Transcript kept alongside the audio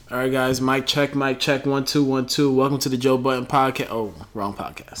All right, guys. Mic check. 1 2 1 2. Welcome to the Joe Budden podcast. Oh, wrong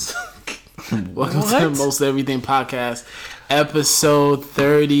podcast. Welcome to the Most Everything podcast, episode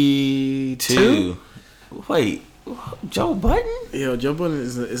 32. Wait, Joe Budden? Yo, Joe Budden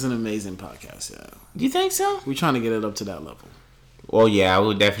is an amazing podcast. Yeah, You think so? we're trying to get it up to that level. Well, yeah, I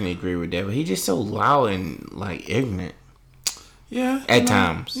would definitely agree with that. But he's just so loud and like ignorant. Yeah, At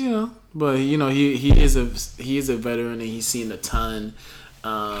times. But he is a veteran and he's seen a ton.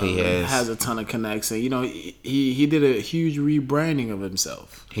 He has a ton of connects, and he did a huge rebranding of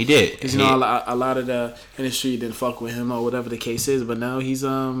himself. He did. Because a lot of the industry didn't fuck with him or whatever the case is, but now he's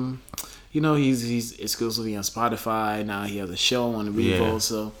he's exclusively on Spotify. Now he has a show on Revo, Yeah.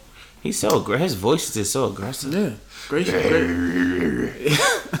 so He's so aggressive. His voice is so aggressive. yeah, great show,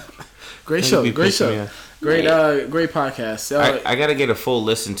 great show, great podcast. So, I gotta get a full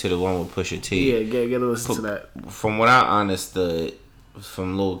listen to the one with Pusha T. yeah, get a listen to that. From what I understood,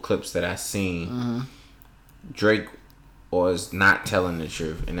 from little clips that I seen, Drake was not telling the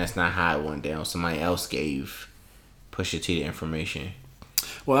truth, and that's not how it went down. Somebody else gave Pusha T the information.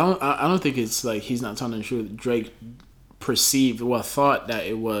 Well, I don't think it's like he's not telling the truth. Drake thought that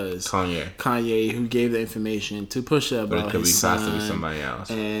it was Kanye who gave the information to Pusha But it about could his be possibly son somebody else.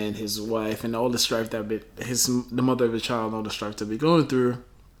 and his wife and all the strife the mother of his child and all the strife that be going through.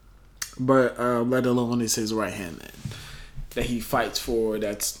 But let alone is his right hand man that he fights for.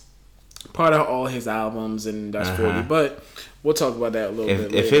 That's part of all his albums, and that's 40. But we'll talk about that a little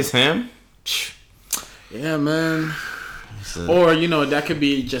bit later. If it's him, yeah, man. Or that could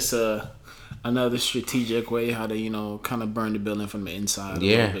be just another strategic way how they kind of burn the building from the inside a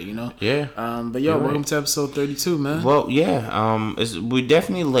little bit, Yeah. But welcome to episode 32, man. Well, yeah. We're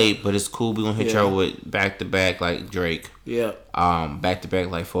definitely late, but it's cool. We're gonna hit y'all with back to back like Drake. Yeah. Back to back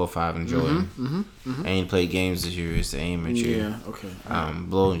like 4 or 5 and Jordan. I ain't played games this year. It's the aim at you. Yeah. Okay.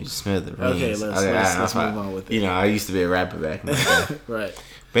 Blowing Smith. Okay. Let's move on with it. I used to be a rapper back in the day. Right.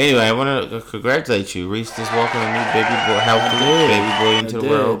 But anyway, I want to congratulate you. Reese just welcomed a new baby boy, healthy baby boy into the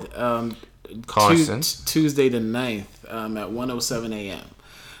world. Carson. Tuesday the 9th at 1:07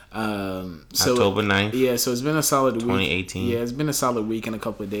 a.m. October 9th. Yeah, so it's been a solid week. 2018. Yeah, it's been a solid week and a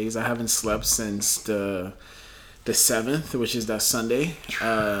couple of days. I haven't slept since the 7th, which is that Sunday.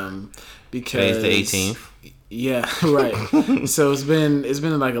 Because today's the 18th. Yeah, right. So it's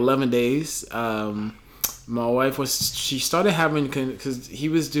been like 11 days. My wife she started having, because he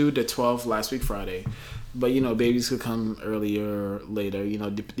was due the 12th last week Friday. But, babies could come earlier, later,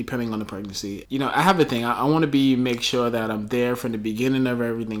 depending on the pregnancy. I have a thing. I want to make sure that I'm there from the beginning of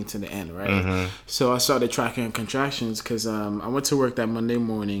everything to the end, right? Mm-hmm. So I started tracking contractions because I went to work that Monday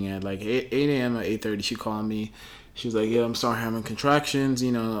morning at like 8 a.m. or 8:30. She called me. She was like, yeah, I'm starting having contractions.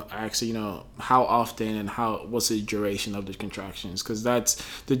 I asked her, how often and what's the duration of the contractions? Because that's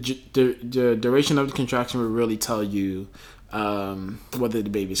the duration of the contraction will really tell you whether the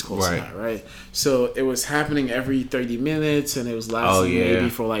baby's close or not, right? So it was happening every 30 minutes and it was lasting maybe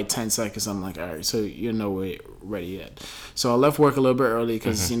for like 10 seconds. I'm like, all right, so you're nowhere ready yet. So I left work a little bit early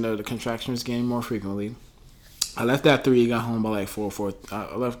because the contraction was getting more frequently. I left at 3, got home by like 4.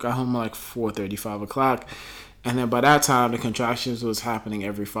 Got home by like 4:30, 5 o'clock. And then by that time, the contractions was happening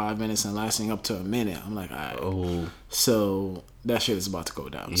every 5 minutes and lasting up to a minute. I'm like, all right. Oh. So that shit is about to go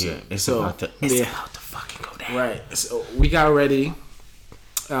down. Yeah, it's about to fucking go down. Right. So we got ready.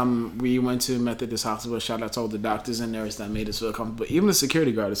 We went to Methodist Hospital. Shout out to all the doctors and nurses that made us feel comfortable. Even the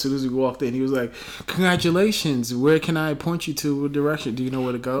security guard, as soon as we walked in, he was like, congratulations. Where can I point you to? What direction? Do you know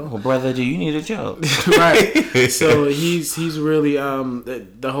where to go? Well, brother, do you need a job? Right. So he's really,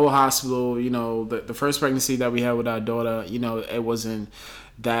 the whole hospital, the first pregnancy that we had with our daughter, it wasn't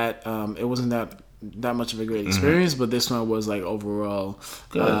that much of a great experience, but this one was like overall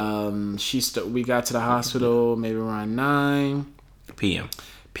good. We got to the hospital maybe around 9 p.m.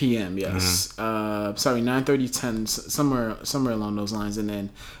 Yes. 9:30, 10, somewhere along those lines. And then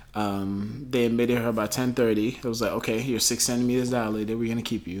they admitted her by 10:30. It was like, okay, you're 6 centimeters dilated, we're gonna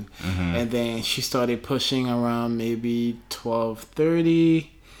keep you. And then she started pushing around maybe 12:30.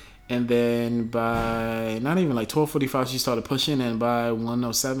 And then by not even like 12:45, she started pushing, and by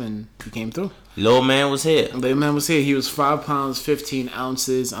 1:07, he came through. Little man was here. He was 5 pounds 15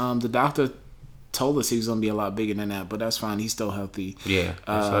 ounces. The doctor told us he was gonna be a lot bigger than that, but that's fine. He's still healthy. Yeah,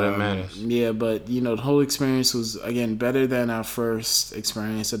 that's all that matters. Yeah, but the whole experience was again better than our first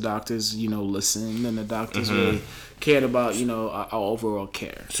experience. The doctors, listened, and the doctors really cared about, you know, our overall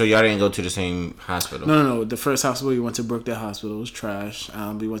care. So y'all didn't go to the same hospital? No. The first hospital we went to, Brookdale Hospital, was trash.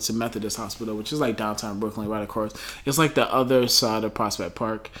 We went to Methodist Hospital, which is like downtown Brooklyn, right across. It's like the other side of Prospect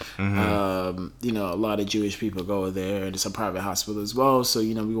Park. Mm-hmm. You know, a lot of Jewish people go there, and it's a private hospital as well. So,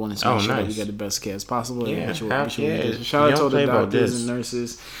 you know, we wanted to make sure that we get the best care as possible. Yeah, Shout out to all the doctors and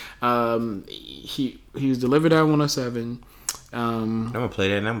nurses. He was delivered at 107. I'm gonna play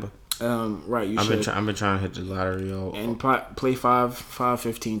that number. Right, you I've should. been trying to hit the lottery and play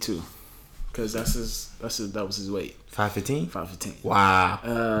 515 too, because that was his weight. 515. 515. Wow.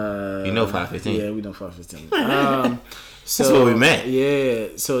 You know 515. Yeah, we know 515. So that's what we meant. Yeah.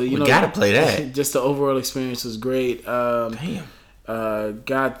 So you know, gotta play that. Just the overall experience was great. Damn.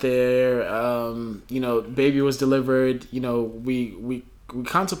 Got there. You know, baby was delivered. You know, we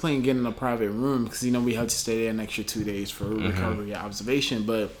contemplating getting a private room because, you know, we had to stay there an extra 2 days for recovery and observation,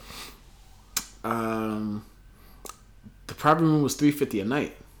 but the private room was $350 a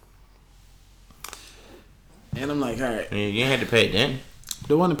night, and I'm like, all right, You had to pay it then.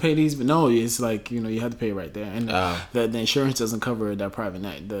 They want to pay these, but no, it's like, you know, you have to pay right there, and the insurance doesn't cover that private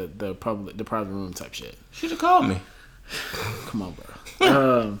night, the private room type shit. Should have called me. Come on,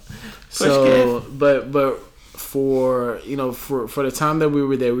 bro. So, but for, you know, for the time that we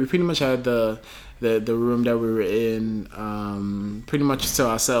were there, we pretty much had the room that we were in pretty much to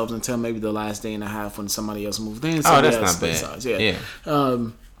ourselves until maybe the last day and a half when somebody else moved in. So that's not bad. Yeah.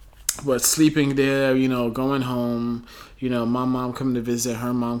 But sleeping there, you know, going home, you know, my mom coming to visit,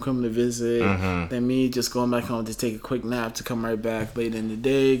 her mom coming to visit, then me just going back home to take a quick nap to come right back later in the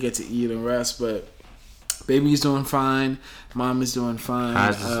day, get to eat and rest. But baby's doing fine, mom is doing fine.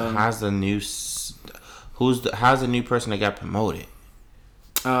 How's the new person that got promoted?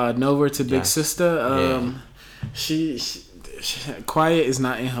 Nova to big sister. She quiet is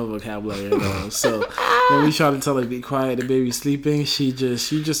not in her vocabulary at all. So when we try to tell her be quiet, the baby's sleeping, she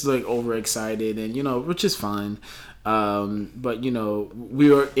just like overexcited, and, you know, which is fine. But, you know,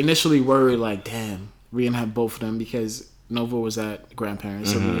 we were initially worried like, damn, we're gonna have both of them because Nova was at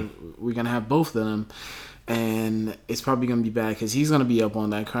grandparents, so we're gonna have both of them. And it's probably gonna be bad because he's gonna be up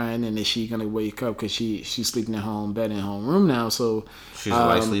on that crying, and then she's gonna wake up because she's sleeping at home, bed in home room now. So she's a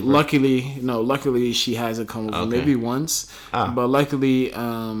light sleeper. Luckily she hasn't come over maybe once, but luckily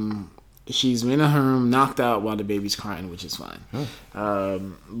she's in her room, knocked out while the baby's crying, which is fine.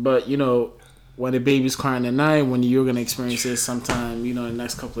 But, you know, when the baby's crying at night, when you're gonna experience this sometime, you know, in the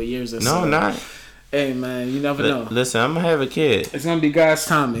next couple of years or so. Not. Hey, man, you never know. Listen, I'm gonna have a kid. It's gonna be God's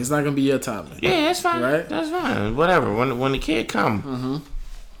timing. It's not gonna be your timing. Yeah, that's fine. Right? That's fine. Whatever. When the kid come,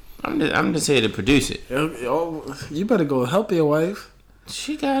 I'm just here to produce it. Oh, you better go help your wife.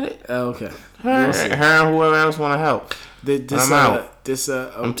 She got it. Okay. Her and whoever else want to help. I'm out.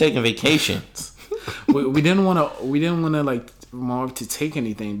 I'm taking vacation. we didn't want to like Marv to take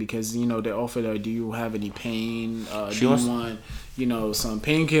anything because, you know, they offered her, do you have any pain? Do you want, you know, some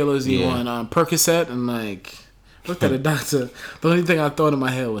painkillers? Do you want Percocet? And like, looked at the doctor. The only thing I thought in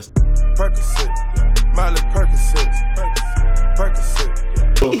my head was Percocet. Miley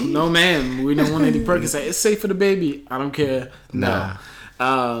Percocet. No, ma'am, we don't want any Percocet. It's safe for the baby. I don't care. Nah.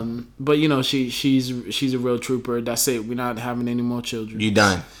 No. But, you know, she's a real trooper. That's it. We're not having any more children. You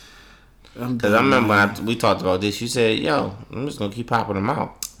done? Because I remember when we talked about this, you said, yo, I'm just going to keep popping them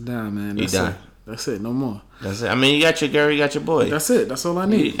out. Nah, man. You done. That's it. No more. That's it. I mean, you got your girl, you got your boy. That's it. That's all I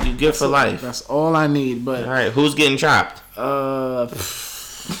need. You good for life. That's all I need. But all right, who's getting chopped?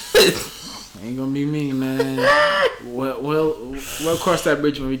 Ain't gonna be me, man. We'll cross that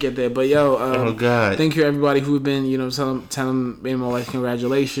bridge when we get there. But yo, oh God, thank you everybody who've been, you know, telling me and my wife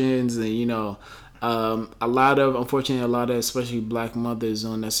congratulations, and, you know, unfortunately, a lot of especially black mothers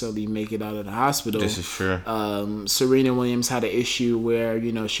don't necessarily make it out of the hospital. This is true. Serena Williams had an issue where,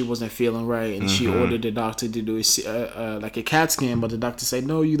 you know, she wasn't feeling right, and she ordered the doctor to do like a CAT scan, but the doctor said,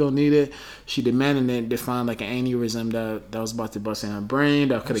 no, you don't need it. She demanded it. They found like an aneurysm that was about to bust in her brain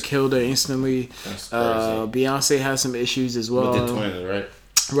that could have killed her instantly. That's crazy. Beyonce has some issues as well. With the twins, right?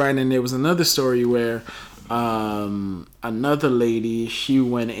 Right, and there was another story where another lady, she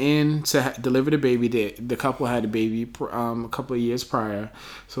went in to deliver the baby. The couple had a baby a couple of years prior,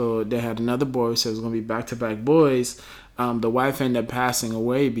 so they had another boy, so it was going to be back-to-back boys. The wife ended up passing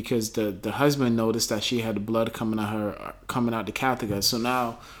away because the husband noticed that she had blood coming out the catheter. So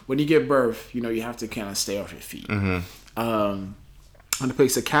now when you give birth, you know, you have to kind of stay off your feet. And it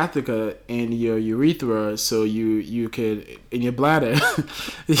place a catheter in your urethra, so you could, in your bladder.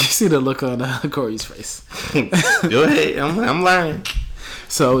 You see the look on Corey's face. Go ahead, I'm learning.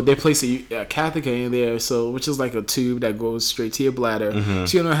 So they place a catheter in there, which is like a tube that goes straight to your bladder. Mm-hmm.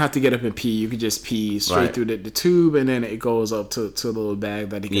 So you don't have to get up and pee. You can just pee straight through the tube, and then it goes up to a little bag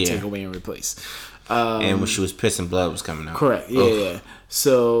that they can take away and replace. And when she was pissing, blood was coming out. Correct. Yeah.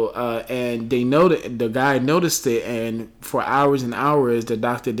 So, and the guy noticed it, and for hours and hours, the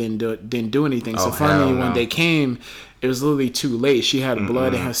doctor didn't do anything. So finally, when they came, it was literally too late. She had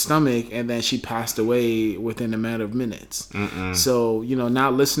blood in her stomach, and then she passed away within a matter of minutes. So,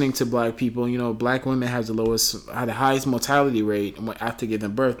 not listening to black people, black women had the highest mortality rate after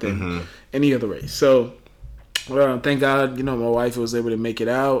giving birth than any other race. So, thank God, my wife was able to make it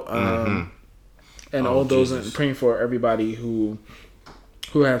out. And all those, and praying for everybody who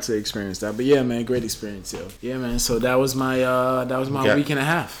had to experience that. But yeah, man, great experience, yo. Yeah, man. So that was my week and a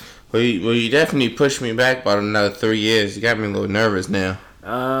half. Well, you definitely pushed me back about another 3 years. You got me a little nervous now.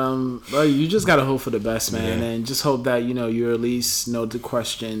 Well, you just gotta hope for the best, man, and just hope that you at least know the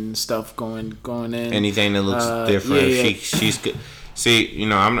question stuff going in. Anything that looks different. Yeah. She's good. See,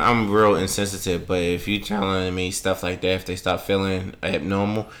 I'm real insensitive, but if you telling me stuff like that, if they start feeling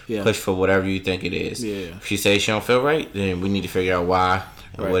abnormal, push for whatever you think it is. Yeah. If she says she don't feel right, then we need to figure out why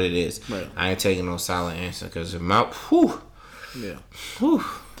and what it is. Right. I ain't taking no silent answer because if my, I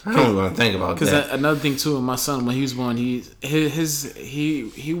don't even think about that. Because another thing too, my son, when he was born, he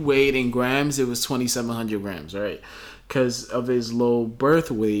weighed in grams. It was 2,700 grams, right? Because of his low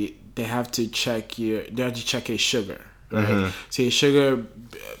birth weight, they have to check his sugar. Right. So your sugar,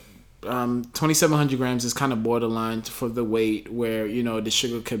 2,700 grams is kind of borderline for the weight where the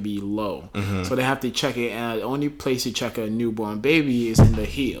sugar could be low. So they have to check it, and the only place you check a newborn baby is in the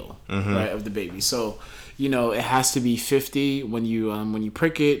heel, right, of the baby. So it has to be 50 when you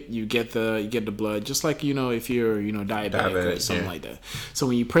prick it. You get the blood, just like if you're diabetic or something like that. So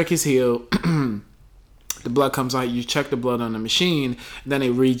when you prick his heel. The blood comes out, you check the blood on the machine, then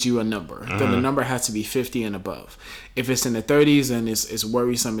it reads you a number. Then the number has to be 50 and above. If it's in the 30s, then it's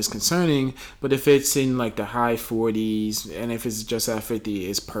worrisome, it's concerning. But if it's in like the high 40s, and if it's just at 50,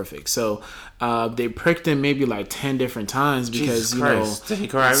 it's perfect. So they pricked him maybe like 10 different times because, did he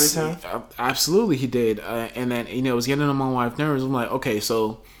cry every time? Absolutely, he did. And then, it was getting on my wife's nerves. I'm like, okay,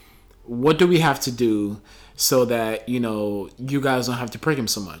 so what do we have to do so that you guys don't have to prick him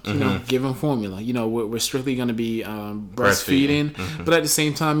so much? Give him formula. We're strictly going to be breastfeeding, but at the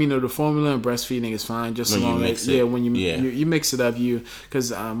same time, the formula and breastfeeding is fine, just as long as when you mix it up,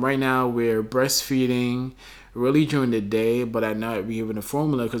 because right now we're breastfeeding really during the day, but at night we give him a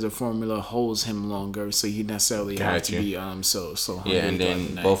formula because the formula holds him longer, so he necessarily have to be so hungry. Yeah, and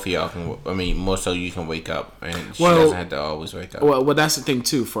then both of y'all can. More so you can wake up, and she doesn't have to always wake up. Well, that's the thing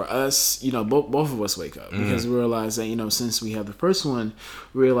too. For us, both of us wake up because we realize that since we have the first one,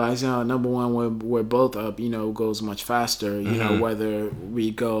 we realize number one we're both up. Goes much faster. Whether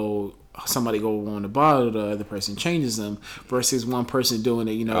we go. Somebody go on the bottle, the other person changes them, versus one person doing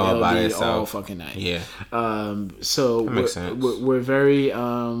it, all by itself all fucking night. Yeah. So that makes sense. We're very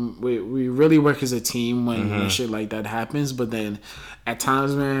we really work as a team when shit like that happens. But then at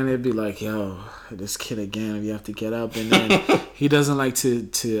times, man, it'd be like, yo, this kid again. We have to get up, and then he doesn't like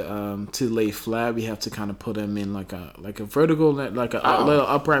to lay flat. We have to kind of put him in like a vertical, like a little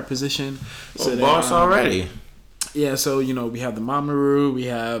upright position. So boss already. Yeah, so we have the Mamaroo, we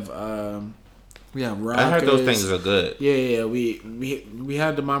have Rockers. I heard those things are good. Yeah. We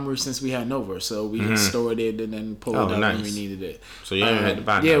had the Mamaroo since we had Nova, so we stored it and then pulled it out when we needed it. So you didn't have to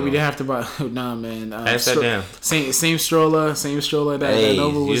buy. Yeah, we didn't have to buy. Nah, man. Pass that down. Same stroller that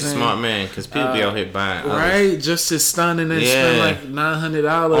Nova was in. You're a smart man, because people be out here buying. Right, just to stun and then spend like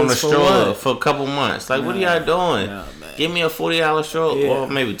 $900 on a stroller for a couple months. Like, what are y'all doing? Nah, give me a $40 stroller, or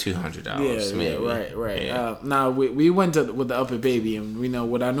maybe $200. maybe. Right. Yeah. Now we went with the Upper Baby, and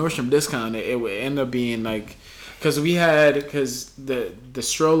with our Nordstrom discount, it would end up being like, because the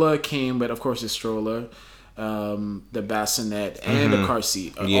stroller came with, of course, the stroller, the bassinet, and the car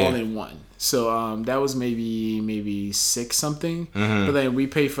seat all in one. So that was maybe $6 something, but then we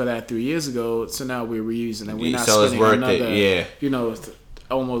paid for that 3 years ago. So now we're reusing it. We're not spending another,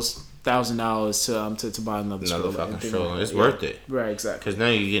 almost $1,000 to buy another stroller. Fucking stroller. It's worth it. Right, exactly. Because now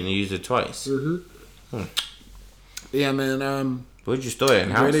you're getting to use it twice. Yeah, man. Where'd you store it?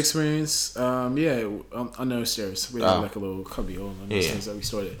 In house? Great experience. Under the stairs. We had like a little cubby hole under the stairs that we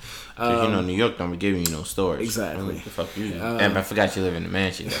stored it. Because New York don't be giving you no storage. Exactly. The fuck you? And I forgot you live in the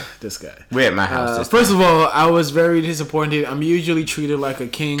mansion though. This guy. We're at my house. First of all, I was very disappointed. I'm usually treated like a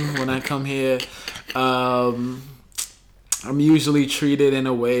king when I come here. I'm usually treated in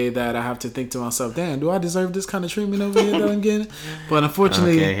a way that I have to think to myself, damn, do I deserve this kind of treatment over here that I'm getting? But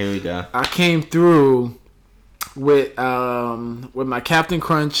unfortunately, okay, here we go. I came through with my Captain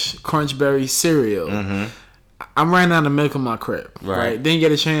Crunch Berry cereal. I'm running out of milk in my crib. Right? Didn't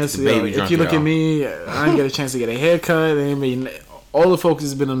get a chance to. If you look at me, I didn't get a chance to get a haircut. All the focus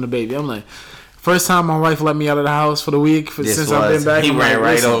has been on the baby. I'm like, first time my wife let me out of the house for the week since I've been back. He ran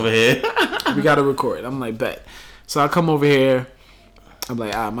right over here. We got to record. I'm like, bet. So I come over here. I'm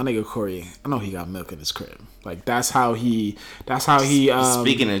like, my nigga Corey, I know he got milk in his crib. Like that's how he.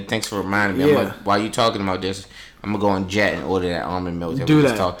 Speaking of, thanks for reminding me. I'm like, while you talking about this, I'm gonna go on Jet and order that almond milk that we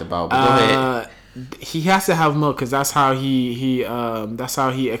just talked about. But go ahead. He has to have milk because that's how he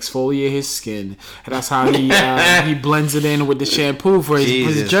exfoliate his skin. And that's how he blends it in with the shampoo for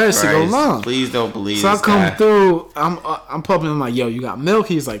his jersey to go long. Please don't believe. So I come through. I'm pumping. I'm like, yo, you got milk?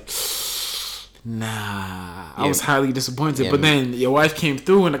 He's like, nah. I was highly disappointed. But then your wife came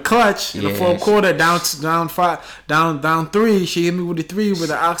through in the clutch in the fourth quarter, down 3. She hit me with a 3 with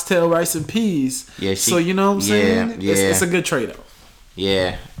the oxtail rice and peas. Yeah. So you know what I'm saying? It's a good trade off.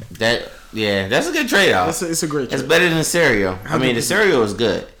 Yeah. That's a good trade-off. It's a great trade-off. It's better than cereal. 100%. I mean, the cereal is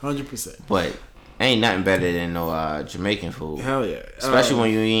good. 100%. But ain't nothing better than no Jamaican food. Hell yeah. Especially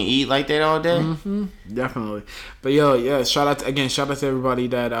when you ain't eat like that all day. Mm-hmm. Definitely. But shout out to everybody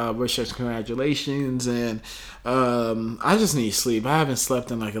that wishes congratulations. And I just need sleep. I haven't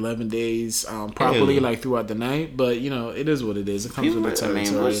slept in like 11 days properly, like throughout the night. But it is what it is. It comes with the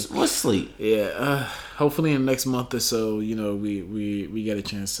territory. What's sleep? Yeah. Hopefully in the next month or so, we get a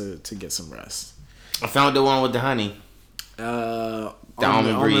chance to get some rest. I found the one with the honey. The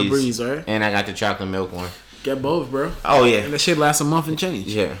almond breeze, right? And I got the chocolate milk one. Get both, bro. Oh yeah. And that shit lasts a month and change.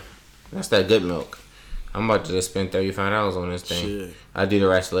 Yeah. That's that good milk. I'm about to just spend $35 on this thing. Shit. I'll do the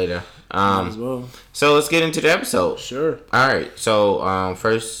rest later. As well. So let's get into the episode. Sure. All right. So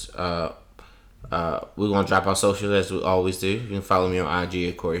first, we're gonna drop our socials as we always do. You can follow me on IG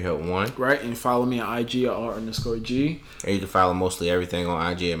at CoreyHilt1. Right, and follow me on IG at R_G. And you can follow Mostly Everything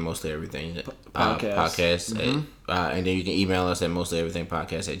on IG at Mostly Everything podcast. And then you can email us at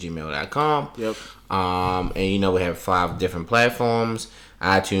mostlyeverythingpodcast@gmail.com. Yep. And we have 5 different platforms: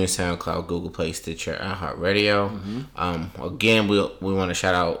 iTunes, SoundCloud, Google Play, Stitcher, iHeartRadio. Again, we want to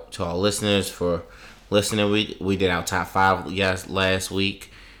shout out to our listeners for listening. We did our top 5 last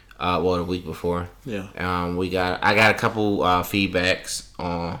week. The week before. Yeah. I got a couple feedbacks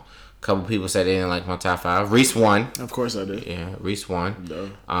on. A couple people said they didn't like my top 5. Reese won. Of course I did. Yeah, Reese won.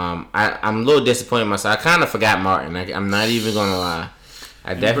 No. I'm a little disappointed in myself. I kind of forgot Martin. I'm not even gonna lie.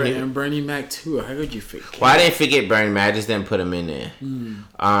 And Bernie Mac too. How could you forget? Well, I didn't forget Bernie Mac. I just didn't put him in there.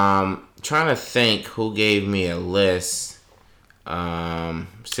 Trying to think who gave me a list.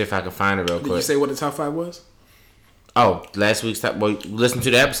 See if I can find it real quick. Did you say what the top 5 was? Oh, last week's top. Well, listen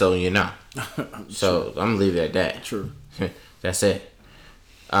to the episode and you know. So I'm gonna leave it at that. True. That's it.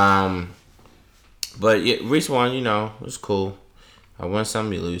 But yeah, Reese won. It was cool. I won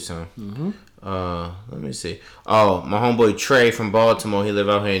some, you lose some. Let me see. Oh, my homeboy Trey from Baltimore. He live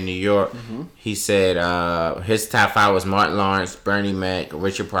out here in New York. He said his top 5 was Martin Lawrence, Bernie Mac,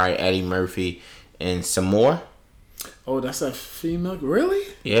 Richard Pryor, Eddie Murphy, and some more. Oh, that's a female. Really?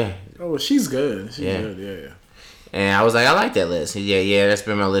 Yeah. Oh, she's good. She's good. Yeah. And I was like, I like that list. Yeah, that's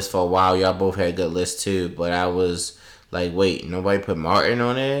been my list for a while. Y'all both had good lists too. But I was like, wait, nobody put Martin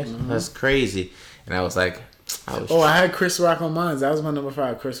on there? That's crazy. And I was like, I had Chris Rock on mine. That was my number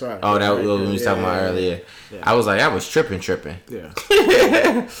 5, Chris Rock. Oh, that was what we was talking about earlier. Yeah. I was like, I was tripping. Yeah.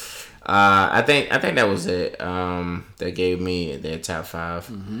 I think that was it. That gave me their top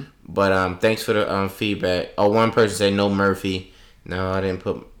 5. But thanks for the feedback. Oh, one person said no Murphy. No, I didn't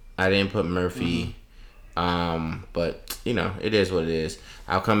put Murphy. But it is what it is.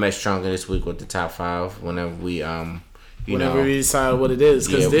 I'll come back stronger this week with the top 5 whenever we we decide what it is,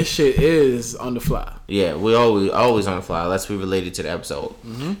 because this shit is on the fly. Yeah, we always on the fly. Let's be related to the episode.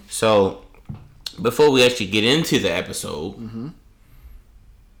 So before we actually get into the episode,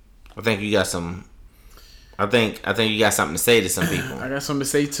 I think you got some. I think you got something to say to some people. I got something to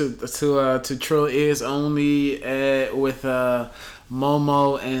say to Trill Ears Only with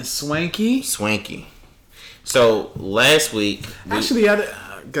Momo and Swanky. So last week, go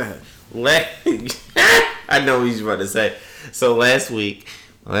ahead. I know what he's about to say. So last week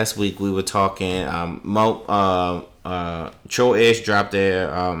we were talking. Trill Ears dropped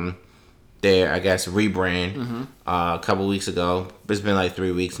their I guess rebrand a couple weeks ago. It's been like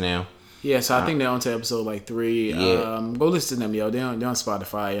 3 weeks now. Yeah, so I think they're on to episode like 3. Yeah. Go listen to them, yo. They're on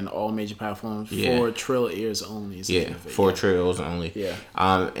Spotify and all major platforms for Trill Ears Only. For Trills Only. Yeah.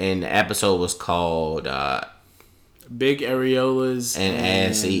 And the episode was called big areolas and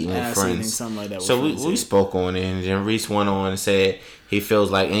ass eating ass friends. eating, something like that. So we spoke on it, and then Reese went on and said he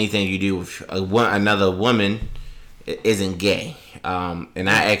feels like anything you do with another woman isn't gay. And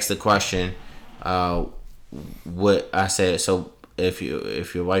I asked the question, what I said. So if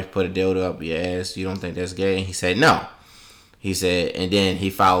your wife put a dildo up your ass, you don't think that's gay? And he said no. He said, and then he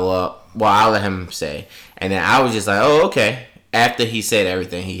followed up. Well, I'll let him say, and then I was just like, oh, okay. After he said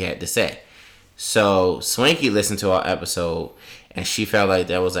everything he had to say. So Swanky listened to our episode, and she felt like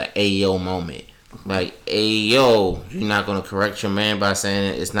that was an ayo moment. Like, ayo, you're not gonna correct your man by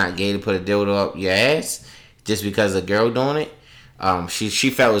saying it's not gay to put a dildo up your ass just because a girl doing it. She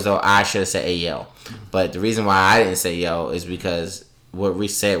felt as though I should have said ayo, but the reason why I didn't say yo is because what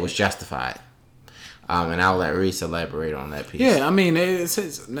Reese said was justified. And I'll let Reese elaborate on that piece. Yeah, I mean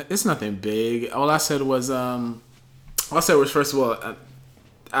it's nothing big. All I said was first of all,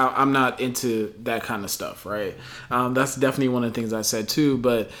 I'm not into that kind of stuff, right? That's definitely one of the things I said too.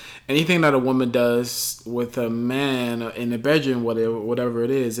 But anything that a woman does with a man in the bedroom, whatever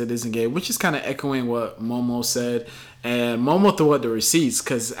it isn't gay. Which is kind of echoing what Momo said. And Momo threw out the receipts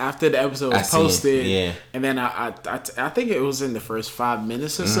because after the episode was posted, yeah. And then I think it was in the first 5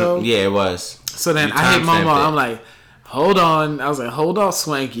 minutes or so. Yeah, it was. So then I hit Momo. I'm like, hold on. I was like, hold on,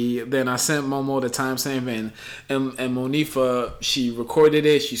 Swanky. Then I sent Momo the timestamp and Monifa, she recorded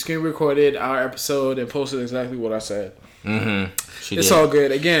it. She screen recorded our episode and posted exactly what I said. Mm-hmm. It's all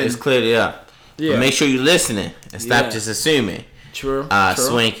good. Again, it's cleared it up. Yeah. But make sure you're listening and stop just assuming. True.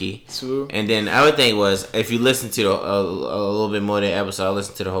 Swanky. True. And then the other thing was, if you listen to a little bit more of the episode, I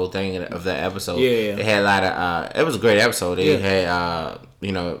listened to the whole thing of that episode. Yeah. It had a lot of. It was a great episode. It had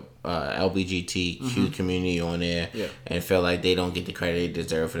LGBTQ community on there, and it felt like they don't get the credit they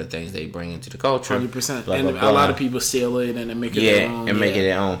deserve for the things they bring into the culture. 100%. And a lot of people steal it and make it their own. Make it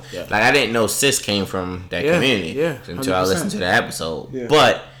their own. Yeah. Like I didn't know Sis came from that community until I listened to the episode. Yeah.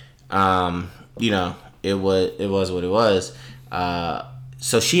 But it was what it was.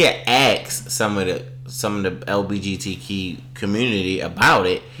 So she had asked some of the LGBTQ community about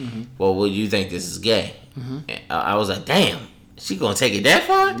it. Mm-hmm. Well, would you think this is gay? Mm-hmm. And I was like, damn, she gonna take it that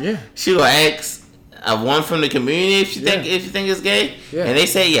far? Yeah. She gonna ask one from the community if you think it's gay? Yeah. And they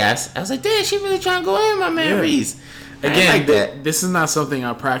say yes. I was like, damn, she really trying to go in, my man Reese. Again, this is not something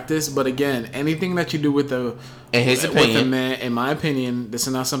I practice, but again, anything that you do with a man, in my opinion, this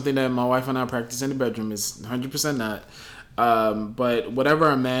is not something that my wife and I practice in the bedroom. Is 100% not. But whatever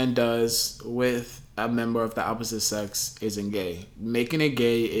a man does with a member of the opposite sex isn't gay. Making it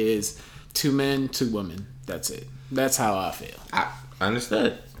gay is 2 men, 2 women. That's it. That's how I feel. I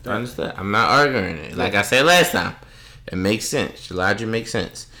understood. I'm not arguing it. Like I said last time, it makes sense. Your logic makes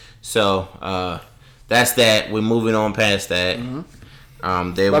sense. So that's that. We're moving on past that. Mm-hmm.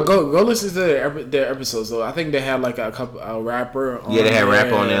 Go listen to their episodes though. I think they had like a rapper. They had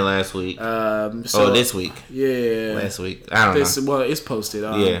rapper on there last week. This week. Yeah, last week. I don't know. Well, it's posted.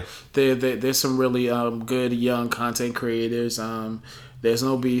 There's some really good young content creators. There's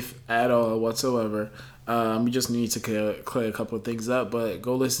no beef at all whatsoever. We just need to clear a couple of things up, but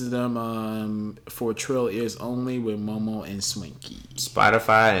go listen to them for Trill Ears Only with Momo and Swanky.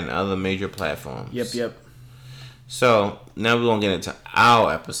 Spotify and other major platforms. Yep. So now we're gonna get into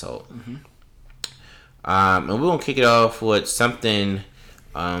our episode, and we're gonna kick it off with something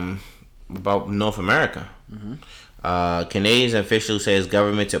about North America. Canadian official says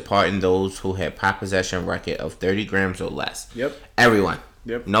government to pardon those who had pot possession record of 30 grams or less. Yep. Everyone.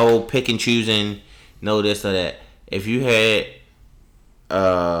 Yep. No pick and choosing. No this or that. If you had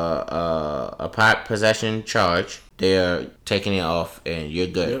a pot possession charge, they're taking it off, and you're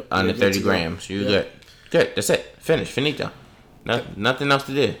good. Yep. Under 30 grams, you're good. Good. That's it. Finito. Nothing else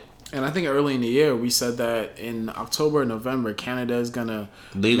to do. And I think early in the year we said that in October or November, Canada is gonna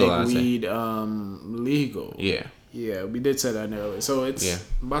legalize make weed legal. Yeah. Yeah, we did say that earlier. So it's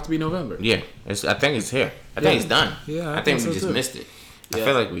about to be November. Yeah. I think it's here. I think it's done. Yeah. I think we just missed it. I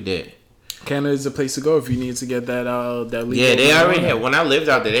feel like we did. Canada is the place to go if you need to get that legal. Yeah, they already had. When I lived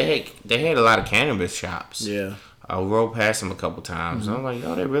out there, they had a lot of cannabis shops. Yeah. I rode past them a couple times. I'm like,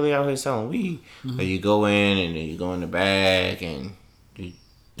 oh, they're really out here selling weed. So you go in and then you go in the back and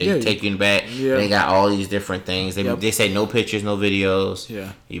they take you in the back. Yeah. They got all these different things. They say no pictures, no videos.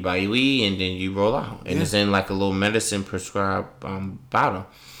 Yeah. You buy your weed and then you roll out. And it's in like a little medicine prescribed bottle.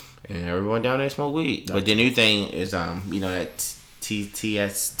 And everyone down there smoke weed. But the new thing is, that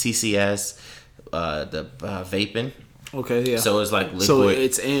TCS, the vaping. Okay, yeah. So it's like liquid. So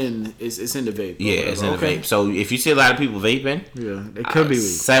it's in the vape. Yeah, it's in the vape. So if you see a lot of people vaping, it could be weed.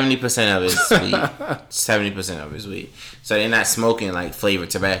 70% of it is weed. 70% of it is weed. So they're not smoking like flavored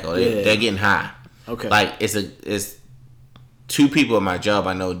tobacco. They're getting high. Okay. Like it's 2 people at my job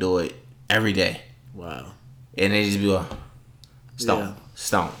I know do it every day. Wow. And they just be like, stone.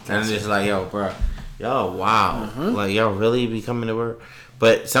 And I'm just like, yo, bro, yo, wow. Like, y'all really be coming to work?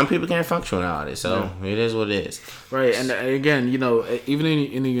 But some people can't function without it, so it is what it is. Right, and again, even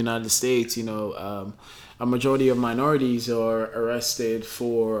in the United States, a majority of minorities are arrested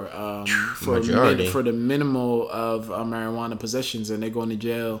for the minimal of marijuana possessions, and they're going to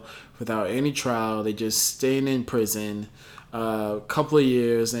jail without any trial. They just staying in prison a couple of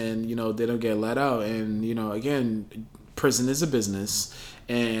years, and they don't get let out. And again, prison is a business,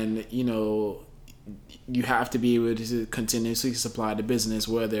 and you have to be able to continuously supply the business,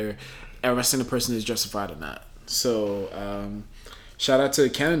 whether arresting a person is justified or not. So, shout out to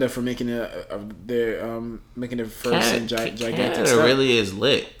Canada for making making it first and gigantic Canada step. really is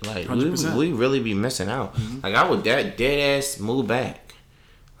lit. Like 100%. we really be missing out. Like I would dead ass move back.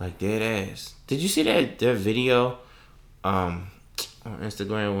 Like dead ass. Did you see that video on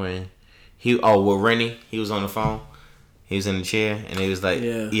Instagram when with Rennie, he was on the phone. He was in the chair and he was like,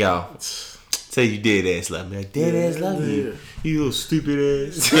 yo, say you dead ass love me. Like, dead ass love you. You little stupid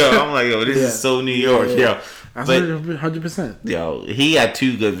ass. Yo, I'm like, yo, this is so New York. Yo. That's 100%. Yo, he got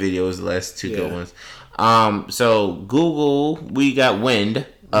 2 good videos, the last 2 good ones. So Google, we got wind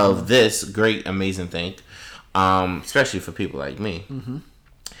of this great, amazing thing. Especially for people like me.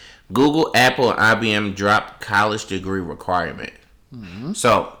 Google, Apple, and IBM dropped college degree requirement.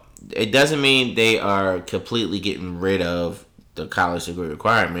 So it doesn't mean they are completely getting rid of the college degree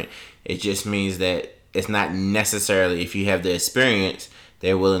requirement. It just means that it's not necessarily, if you have the experience,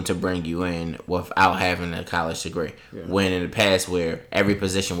 they're willing to bring you in without having a college degree. When in the past, where every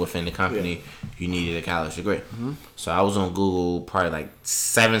position within the company, you needed a college degree. So I was on Google probably like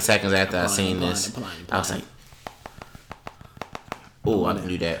 7 seconds after I seen this. I was like, oh, I didn't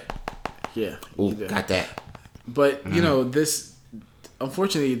do that. Yeah. Oh, got that. But, this,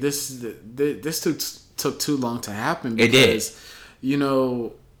 unfortunately, this took too long to happen. Because, it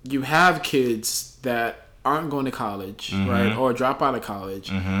did. You have kids that aren't going to college, right, or drop out of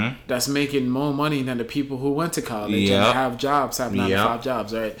college, that's making more money than the people who went to college and have jobs, have 9 to 5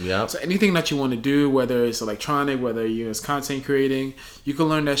 jobs, right? So anything that you want to do, whether it's electronic, whether it's content creating, you can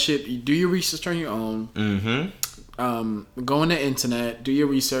learn that shit. You do your research on your own. Go on the internet, do your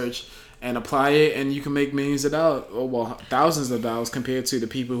research, and apply it, and you can make millions of dollars, thousands of dollars compared to the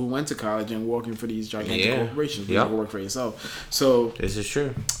people who went to college and working for these gigantic corporations. You can work for yourself. So this is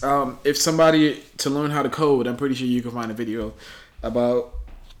true. If somebody to learn how to code, I'm pretty sure you can find a video about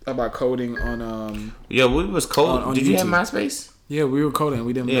coding on. Yeah, we was coding. Did you have MySpace? Yeah, we were coding.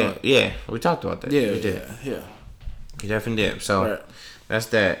 We didn't know it. Yeah, we talked about that. Yeah, we did. Yeah. You definitely did. So. Right. That's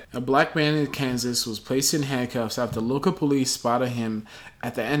that. A black man in Kansas was placed in handcuffs after local police spotted him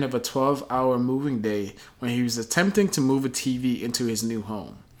at the end of a 12-hour moving day when he was attempting to move a TV into his new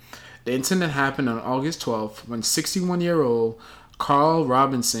home. The incident happened on August 12th when 61-year-old Carl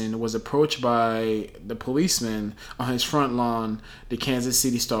Robinson was approached by the policeman on his front lawn, the Kansas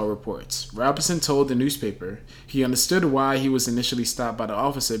City Star reports. Robinson told the newspaper he understood why he was initially stopped by the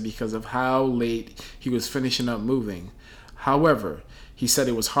officer because of how late he was finishing up moving. However, he said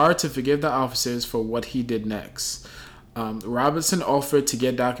it was hard to forgive the officers for what he did next. Robinson offered to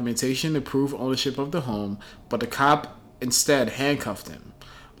get documentation to prove ownership of the home, but the cop instead handcuffed him.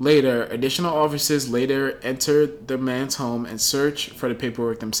 Later, additional officers entered the man's home and searched for the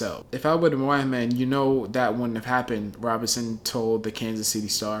paperwork themselves. If I were the white man, that wouldn't have happened, Robinson told the Kansas City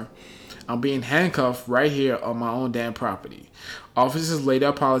Star. I'm being handcuffed right here on my own damn property. Officers later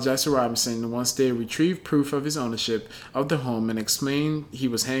apologized to Robinson once they retrieved proof of his ownership of the home and explained he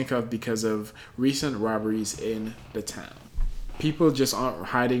was handcuffed because of recent robberies in the town. People just aren't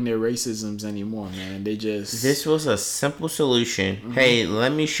hiding their racisms anymore, man. They just... This was a simple solution. Hey,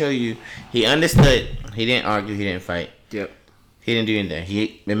 let me show you. He understood. He didn't argue. He didn't fight. Yep. He didn't do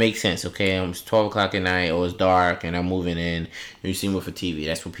anything. It makes sense, okay? It's 12 o'clock at night, or it's dark, and I'm moving in. You see me with a TV.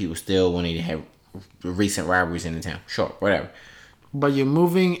 That's what people still when they have recent robberies in the town. Sure, whatever. But you're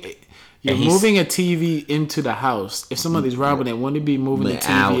moving a TV into the house. If somebody's robbing it, wouldn't it be moving the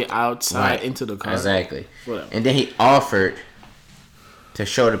TV outside into the car? Exactly. Whatever. And then he offered to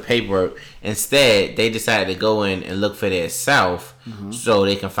show the paperwork. Instead, they decided to go in and look for their self so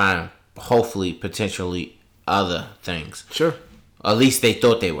they can find, hopefully, potentially other things. Sure. At least they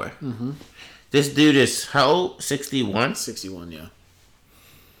thought they were. This dude is how old? 61? 61, yeah.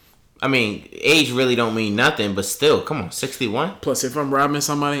 I mean, age really don't mean nothing, but still, come on, 61? Plus, if I'm robbing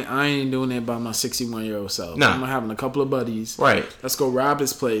somebody, I ain't doing it by my 61-year-old self. Nah. I'm having a couple of buddies. Right. Let's go rob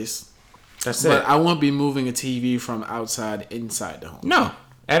his place. That's But I won't be moving a TV from outside inside the home. No,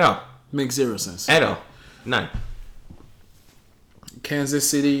 at all. Makes zero sense. At all. None. Kansas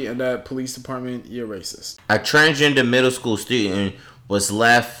City and that police department, you're racist. A transgender middle school student was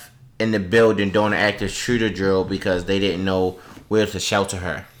left in the building during the active shooter drill because they didn't know where to shelter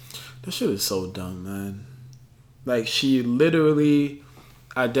her. That shit is so dumb, man. Like, she literally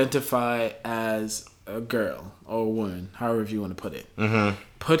identified as a girl or a woman, however you want to put it. Mm-hmm.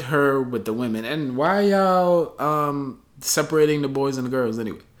 Put her with the women. And why y'all separating the boys and the girls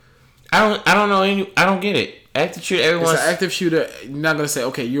anyway? I don't know. I don't get it. Active shooter, everyone's... It's an active shooter. You're not going to say,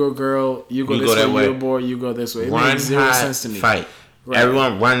 okay, you're a girl, you go this way, you're a boy, you go this way. It makes zero sense to me. Fight. Right.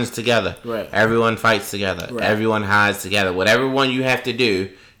 Everyone runs together. Right. Everyone fights together. Right. Everyone hides together. Whatever one you have to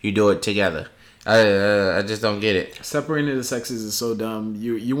do, you do it together. I just don't get it. Separating the sexes is so dumb.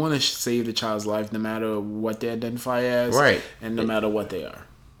 You want to save the child's life no matter what they identify as, right? And no matter what they are.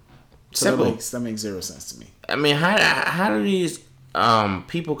 So simple. That makes zero sense to me. I mean, how do these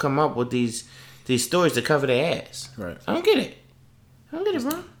people come up with these stories to cover their ass? Right. I don't get it. Bro. I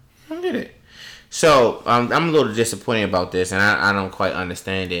don't get it. So I'm a little disappointed about this, and I don't quite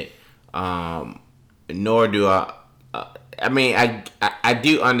understand it. Nor do I. I mean, I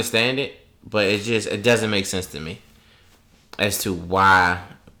do understand it, but it doesn't make sense to me as to why,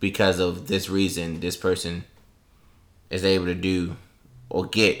 because of this reason, this person is able to do or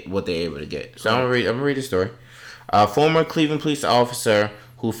get what they're able to get. So I'm gonna read the story. A former Cleveland police officer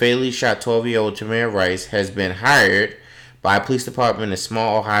who fatally shot 12-year-old Tamir Rice has been hired by a police department in a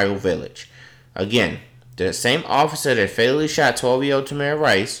small Ohio village. Again, the same officer that fatally shot 12-year-old Tamir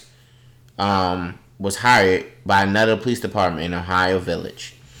Rice was hired by another police department in Ohio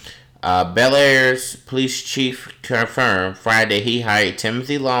village. Bel Air's police chief confirmed Friday he hired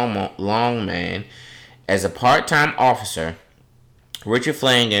Timothy Longman as a part-time officer. Richard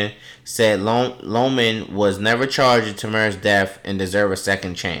Flanagan said Longman was never charged with Tamir's death and deserved a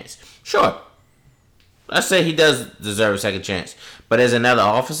second chance. Sure, let's say he does deserve a second chance, but as another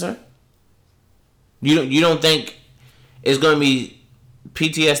officer, you don't think it's going to be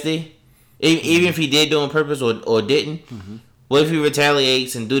PTSD? Even if he did do it on purpose or didn't? Mm-hmm. What if he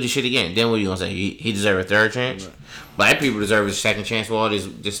retaliates and do the shit again? Then what are you going to say? He deserves a third chance? Right. Black people deserve a second chance for all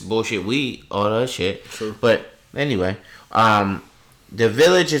this bullshit weed, all that shit. True. But anyway, the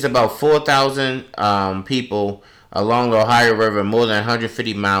village is about 4,000 people along the Ohio River, more than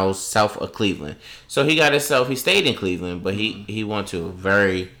 150 miles south of Cleveland. So he stayed in Cleveland, but he went to a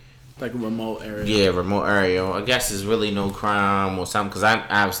very... like a remote area. Yeah, remote area. I guess there's really no crime or something, because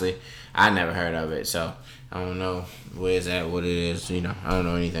I never heard of it, so I don't know where it's at, what it is, I don't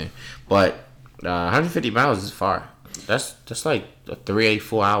know anything. But 150 miles is far. That's like a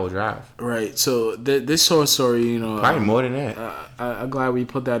 3-4 hour drive. Right. So this short story, probably more than that. I'm glad we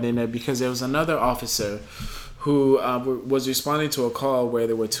put that in there because there was another officer who was responding to a call where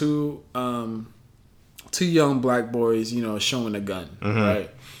there were two young black boys, showing a gun. Mm-hmm. Right.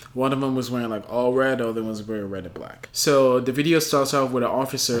 One of them was wearing like all red, the other one was wearing red and black. So the video starts off with an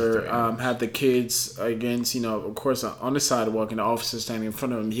officer had the kids against, of course, on the sidewalk, and the officer standing in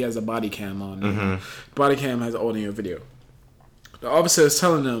front of him. He has a body cam on. Mm-hmm. Body cam has audio and video. The officer is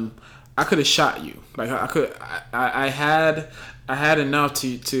telling them, "I could have shot you. Like I had enough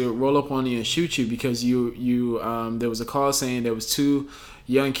to roll up on you and shoot you because you there was a call saying there was two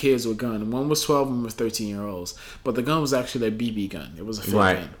young kids with guns. One was 12, one was 13-year-olds. But the gun was actually a BB gun. It was a fake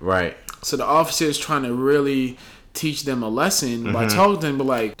gun. Right. So the officer is trying to really teach them a lesson by talking to them, but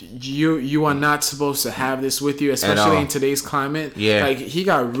like you are not supposed to have this with you, especially in today's climate. Yeah. Like he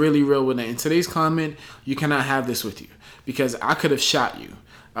got really real with it. In today's climate, you cannot have this with you because I could have shot you.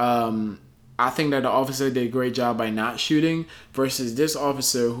 I think that the officer did a great job by not shooting versus this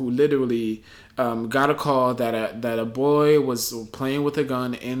officer who literally got a call that a boy was playing with a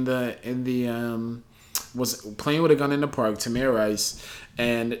gun was playing with a gun in the park, Tamir Rice,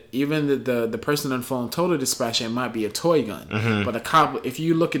 and even the person on the phone told the dispatcher it might be a toy gun. Mm-hmm. But the cop, if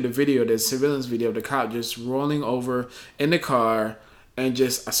you look at the video, the surveillance video, the cop just rolling over in the car. And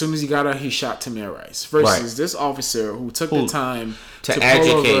just as soon as he got out, he shot Tamir Rice. Versus this officer who took the time to pull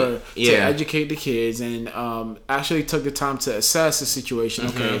over, to educate the kids, and actually took the time to assess the situation.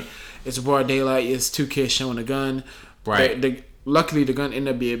 Mm-hmm. Okay, it's broad daylight. It's two kids showing a gun. Right. Luckily, the gun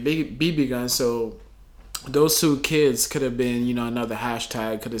ended up being a big BB gun. So those two kids could have been, another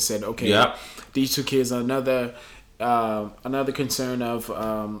hashtag. Could have said, okay, these two kids are another concern of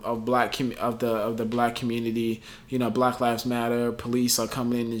the black community. Black Lives Matter. Police are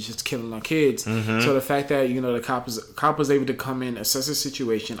coming in and just killing our kids. Mm-hmm. So the fact that the cop was able to come in, assess the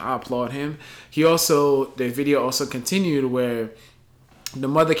situation, I applaud him. The video also continued where The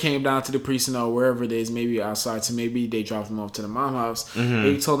mother came down to the precinct or wherever it is, maybe outside, so maybe they dropped him off to the mom house. Mm-hmm.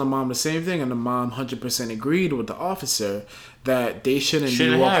 They told the mom the same thing, and the mom 100% agreed with the officer that they shouldn't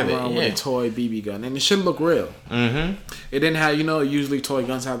be walking around with a toy BB gun, and it should look real. Mm-hmm. It didn't have, usually toy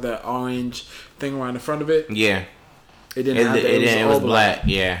guns have that orange thing around the front of it. Yeah. It didn't have that. It was black.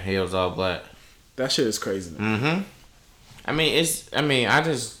 Yeah, it was all black. That shit is crazy. Mm-hmm.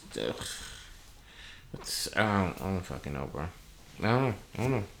 I don't fucking know, bro. I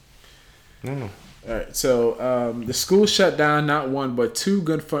don't know. All right, so the school shut down not one but two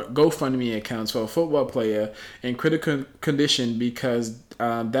GoFundMe accounts for a football player in critical condition because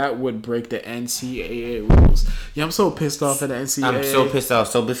that would break the NCAA rules. Yeah, I'm so pissed off at the NCAA. I'm so pissed off.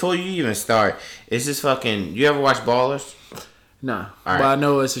 So before you even start, it's just fucking. You ever watch Ballers? Nah, but I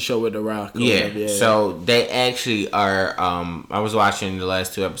know it's a show with The Rock. Yeah. So they actually are. I was watching the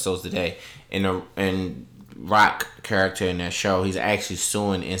last 2 episodes today, and Rock character in that show, he's actually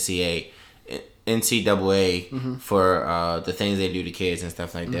suing NCAA mm-hmm. for the things they do to kids and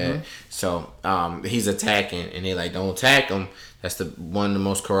stuff like that. Mm-hmm. So he's attacking, and they like, don't attack him. That's one of the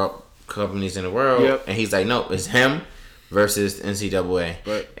most corrupt companies in the world. Yep. And he's like, no, it's him versus NCAA.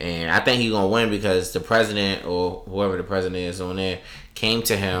 Right. And I think he's gonna win because the president or whoever the president is on there came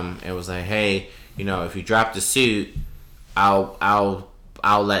to him and was like, hey, if you drop the suit, I'll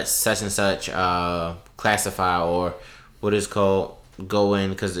let such and such classify or what is called go in,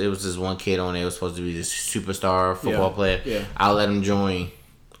 because it was this one kid on there who was supposed to be this superstar football player. Yeah. I'll let him join.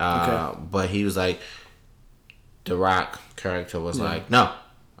 Okay. But he was like, The Rock character was like, no,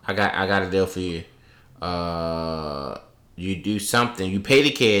 I got a deal for you. You do something. You pay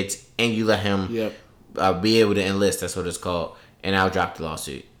the kids and you let him be able to enlist. That's what it's called. And I'll drop the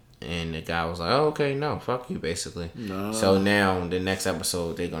lawsuit. And the guy was like, "Oh, okay, no, fuck you," basically. No. So now the next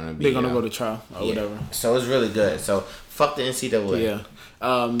episode they're gonna go to trial or whatever. So it's really good. So fuck the NCAA. Yeah.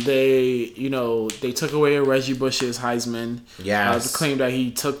 They took away Reggie Bush's Heisman. Yeah. The claim that he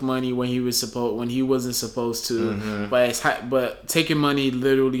took money when he wasn't supposed to. Mm-hmm. But taking money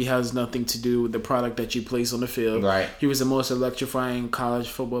literally has nothing to do with the product that you place on the field. Right. He was the most electrifying college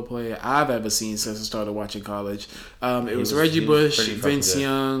football player I've ever seen since I started watching college. It was Reggie Bush, Vince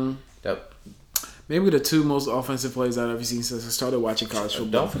Young. Maybe the 2 most offensive players I've ever seen since I started watching college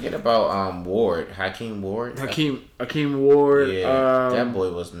football. Don't forget about Ward, Hakeem Ward. Hakeem Ward. Yeah, that boy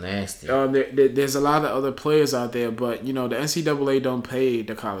was nasty. There's a lot of other players out there, but the NCAA don't pay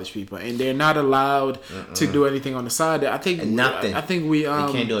the college people, and they're not allowed to do anything on the side. I think nothing. I think we they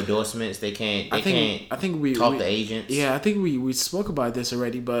can't do endorsements. They can't. I think we talk to agents. Yeah, I think we spoke about this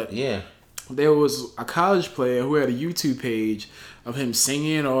already, but yeah, there was a college player who had a YouTube page of him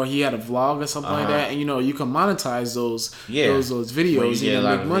singing, or he had a vlog or something like that, and you can monetize those videos and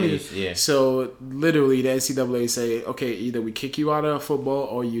make money. Yeah. So literally, the NCAA say, okay, either we kick you out of football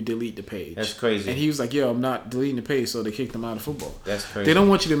or you delete the page. That's crazy. And he was like, "Yo, I'm not deleting the page," so they kicked him out of football. That's crazy. They don't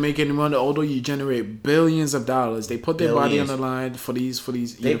want you to make any money, although you generate billions of dollars. They put their body on the line for these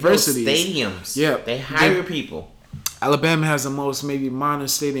universities. Build stadiums. Yeah, they hire people. Alabama has the most maybe modern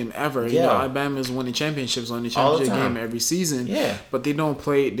stadium ever. Yeah. Alabama is winning championships on the championship game every season. Yeah. But they don't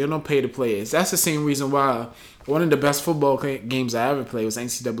pay the players. That's the same reason why one of the best football games I ever played was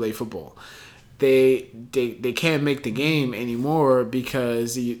NCAA football. They can't make the game anymore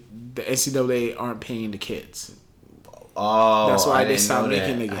because the NCAA aren't paying the kids. Oh, that's why they stopped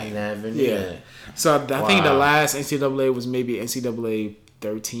making the game. I never knew that. So I think the last NCAA was maybe NCAA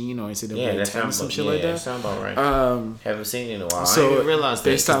 13 or NCAA 10 or some shit like that. Yeah, that sounds about right. Haven't seen it in a while. So I didn't even realize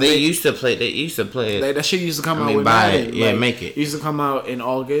that. They used to play it. That shit used to come out with Madden. Yeah, make it. It used to come out in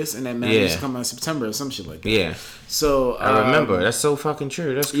August, and then Madden used to come out in September or some shit like that. Yeah. So I remember. That's so fucking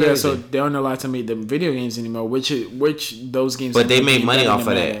true. That's crazy. Yeah, so they aren't allowed to make the video games anymore, which those games. But they made money off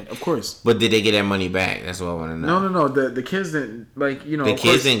of that. Of course. But did they get that money back? That's what I want to know. No. The kids didn't The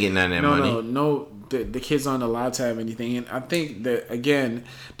kids didn't get none of that money. No. The kids aren't allowed to have anything, and I think that again,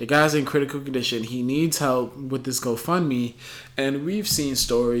 the guy's in critical condition. He needs help with this GoFundMe, and we've seen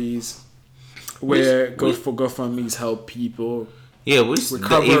stories where GoFundMe's help people. Yeah,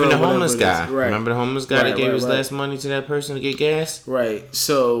 even the homeless guy. Right. Remember the homeless guy that gave his last money to that person to get gas? Right.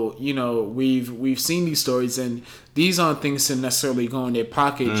 So we've seen these stories, and these aren't things to necessarily go in their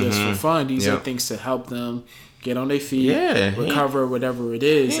pocket just for fun. These are things to help them get on their feet, recover whatever it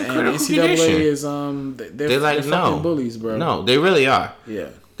is. And NCAA is they're fucking bullies, bro. No, they really are. Yeah,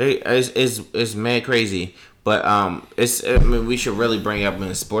 it's mad crazy. But we should really bring up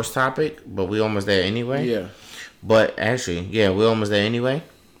a sports topic, but we almost there anyway. Yeah. But actually, we're almost there anyway.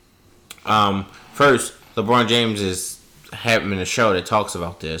 First, LeBron James is having a show that talks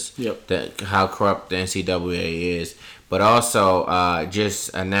about this. Yep. That how corrupt the NCAA is. But also,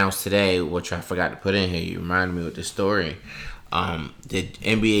 just announced today, which I forgot to put in here. You reminded me with the story. The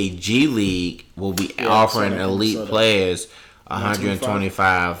NBA G League will be offering elite players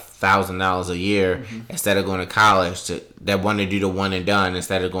 $125,000 a year instead of going to college. That want to do the one and done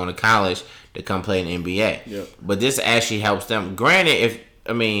instead of going to college to come play in the NBA. Yep. But this actually helps them. Granted,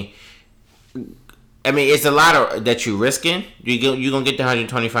 it's a lot of that you're risking. You're gonna get the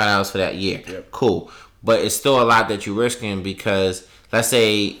 $125 for that year. Yep. Cool, but it's still a lot that you're risking because let's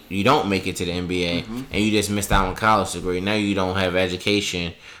say you don't make it to the NBA and you just missed out on a college degree. Now you don't have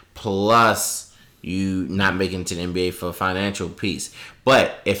education, plus you not making it to the NBA for a financial piece.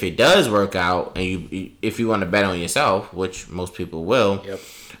 But if it does work out, and if you want to bet on yourself, which most people will,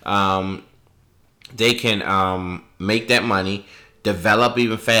 they can make that money, develop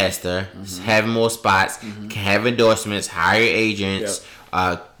even faster, have more spots, can have endorsements, hire agents,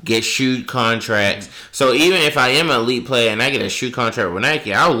 get shoot contracts. So even if I am an elite player and I get a shoot contract with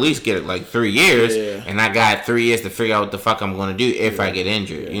Nike, I'll at least get it like 3 years, and I got 3 years to figure out what the fuck I'm going to do if I get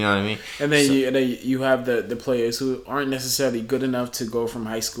injured. You know what I mean? And then you have the players who aren't necessarily good enough to go from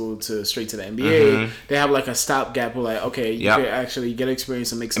high school to straight to the NBA. They have like a stopgap where like, okay, you can actually get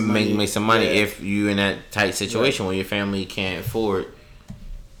experience and make some money. Make some money if you're in that tight situation where your family can't afford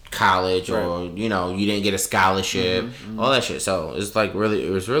college or you didn't get a scholarship, all that shit. So it's like it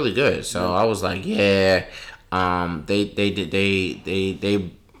was really good. So I was like, they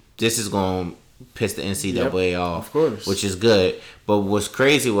this is gonna piss the NCAA off, of course, which is good. But what's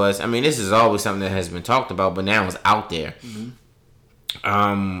crazy was, this is always something that has been talked about, but now it's out there.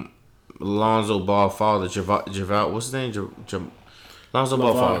 Lonzo Ball father, Javal, what's his name? Lonzo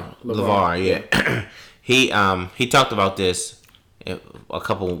Ball father, LeVar, he talked about this a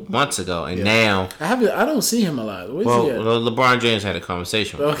couple months ago, and now I don't see him a lot. Where's he at? LeBron James had a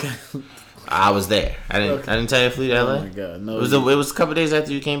conversation with him. I was there. I didn't tell you to flee to LA. Oh my god, no! It was a couple days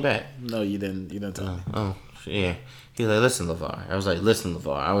after you came back. No, you didn't. You didn't tell me. Oh yeah. He's like, listen, LeVar. I was like, listen,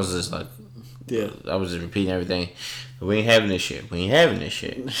 LeVar. I was just like, I was just repeating everything. We ain't having this shit.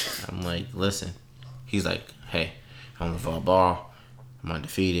 I'm like, listen. He's like, hey, I'm LeVar Ball. I'm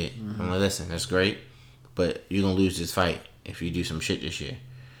undefeated. I'm like, listen, that's great, but you're gonna lose this fight if you do some shit this year.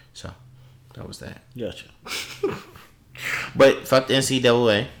 So that was that. Gotcha. But fuck the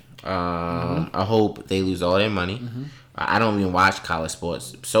NCAA. I hope they lose all their money. I don't even watch college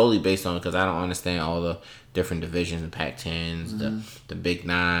sports solely based on because I don't understand all the different divisions, the Pac-10s, the Big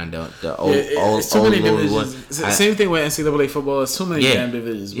Nine, the old. It's too many divisions. Same thing with NCAA football. It's too many damn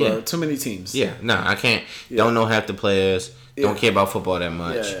divisions, bro. Too many teams. Yeah, no, I can't. Don't know half the players. Don't care about football that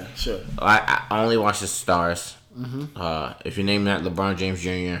much. Yeah, sure. I only watch the stars. If your name not LeBron James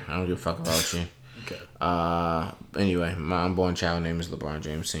Jr., I don't give a fuck about you. Okay. Anyway, my unborn child name is LeBron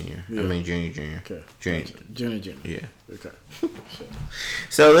James Sr. Junior. Okay. Junior. Yeah. Okay. Sure.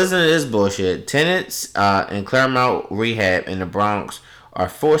 So listen to this bullshit. Tenants in Claremont Rehab in the Bronx are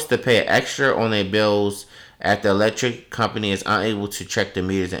forced to pay extra on their bills after the electric company is unable to check the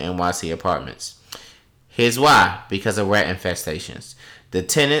meters in NYC apartments. Here's why: because of rat infestations. The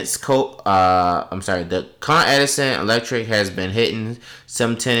tenants, the Con Edison Electric has been hitting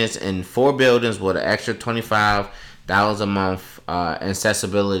some tenants in 4 buildings with an extra $25 a month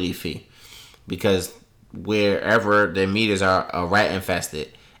accessibility fee because wherever their meters are rat infested,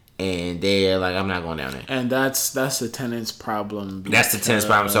 and they're like, I'm not going down there. And that's the tenant's problem. That's the tenant's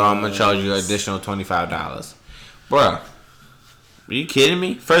problem. So I'm gonna charge you an additional $25, bruh. Are you kidding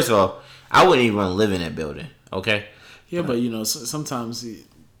me? First of all, I wouldn't even want to live in that building. Okay. Yeah, but sometimes.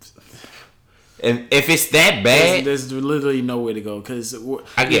 And if it's that bad, there's literally nowhere to go because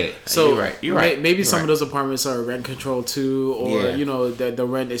I get it. So you're right. Maybe some of those apartments are rent controlled too, or that the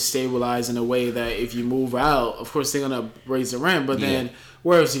rent is stabilized in a way that if you move out, of course they're gonna raise the rent. But then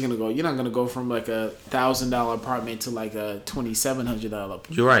where else are you gonna go? You're not gonna go from like a $1,000 apartment to like a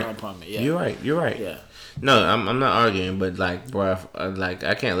 $2,700 apartment. Yeah, You're right. Yeah. No, I'm not arguing, but like, bro, like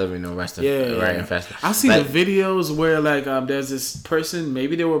I can't live in no rest of right infested. I've seen the videos where like there's this person,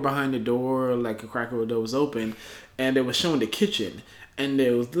 maybe they were behind the door, like a crack of the door was open, and they were showing the kitchen, and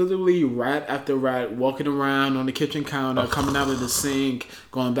there was literally rat after rat walking around on the kitchen counter, coming out of the sink,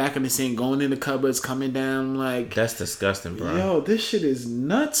 going back in the sink, going in the cupboards, coming down. Like that's disgusting, bro. Yo, this shit is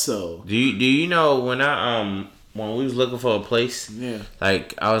nuts. So do you know when we was looking for a place,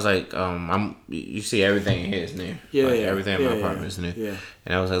 like I was like, you see everything in here is new. Everything in my apartment is new. Yeah.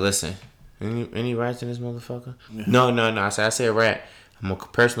 And I was like, listen, any rats in this motherfucker? Yeah. No. I said a rat. I'm gonna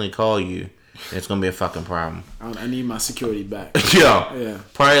personally call you. And it's gonna be a fucking problem. I need my security back. Yeah.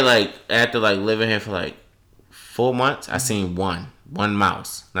 Probably like after like living here for like 4 months, I seen one one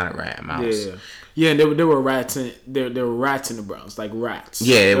mouse, not a rat, a mouse. Yeah. There were rats in there were rats in the Browns, like rats.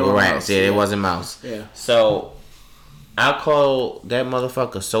 Yeah, they were rats. Mouse. Yeah, it wasn't mouse. Yeah. So I call that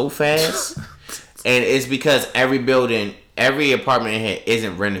motherfucker so fast, and it's because every apartment in here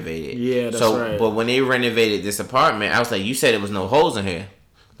isn't renovated. Yeah, that's right. But when they renovated this apartment, I was like, you said there was no holes in here.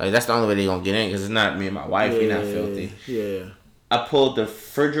 Like, that's the only way they gonna get in, because it's not me and my wife. We're not filthy. Yeah. I pulled the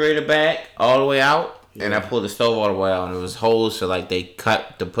refrigerator back all the way out. Yeah. And I pulled the stove all the way out, and there was holes so like they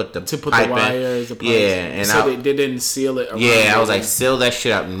cut to put the pipe the wires. The pipes. Yeah, and so they didn't seal it. Yeah, I was like, seal that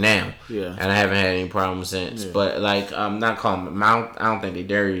shit up now. Yeah, and I haven't had any problems since. Yeah. But like, I'm not calling them. I don't think they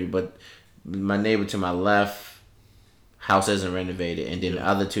dirty, but my neighbor to my left, house isn't renovated, and then the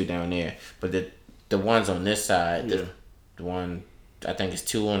other two down there. But the ones on this side, the one I think it's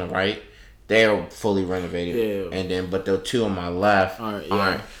two on the right. They're fully renovated, but the two on my left aren't.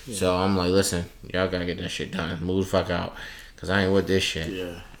 Yeah. So I'm like, listen, y'all gotta get that shit done. Move the fuck out, cause I ain't with this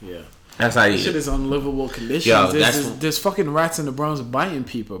shit. Yeah. That's how you. This shit is unlivable conditions. Yo, there's fucking rats in the Browns biting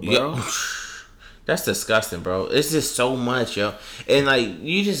people, bro. Yo, that's disgusting, bro. It's just so much, yo, and like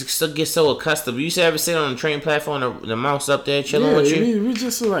you just get so accustomed. You ever sit on the train platform, the mouse up there chilling with you? We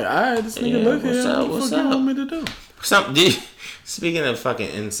just like, all right, this nigga look here. What the fuck you want me to do? Speaking of fucking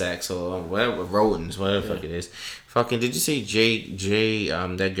insects or whatever, rodents, whatever the fuck it is. Fucking, did you see Jay,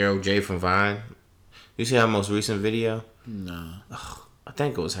 that girl Jay from Vine? You see her most recent video? No. I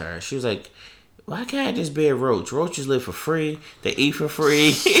think it was her. She was like, why can't I just be a roach? Roaches live for free. They eat for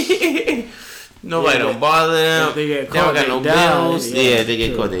free. Nobody don't bother them. They get caught, they don't got no bills. Yeah, they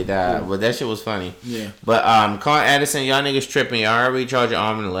get caught, they die. But that shit was funny. Yeah. But Carl Addison, y'all niggas tripping. Y'all already charge your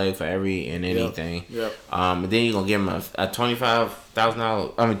arm and a leg for every and anything. Yep. And then you gonna give him a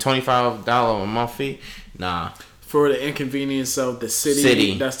 $25 a month fee? Nah. For the inconvenience of the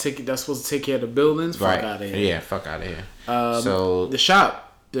city. That's supposed to take care of the buildings. Fuck out of here. Yeah, fuck out of here. So the shop.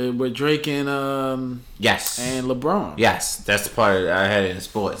 With Drake and yes, and LeBron. Yes, that's the part I had in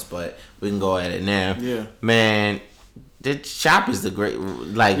sports, but we can go at it now. Yeah, man, the shop is the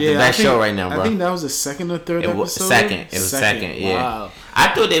best show right now, bro. I think that was the second or third episode. It was second. Yeah, wow.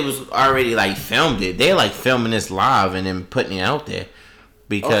 I thought they was already like filmed it. They like filming this live and then putting it out there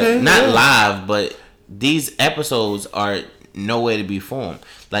because live, but these episodes are nowhere to be filmed.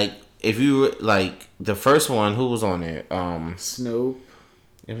 Like if you like the first one, who was on there? Snoop.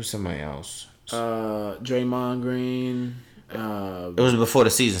 It was somebody else. Draymond Green. It was before the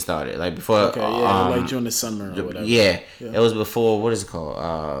season started. Like before. Okay, yeah, like during the summer or whatever. Yeah, it was before. What is it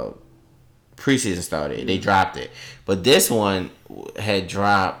called? Preseason started. They dropped it, but this one had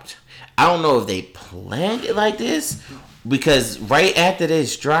dropped. I don't know if they planned it like this because right after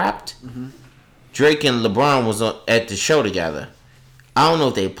this dropped, Drake and LeBron was at the show together. I don't know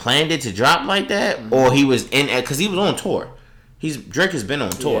if they planned it to drop like that or he was in because he was on tour. Drake has been on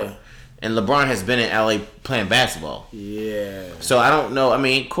tour, and LeBron has been in LA playing basketball. Yeah. So I don't know. I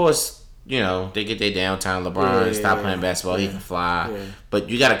mean, of course, they get their downtime. LeBron stop playing basketball. He can fly, but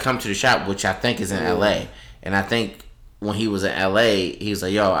you got to come to the shop, which I think is in LA. And I think when he was in LA, he was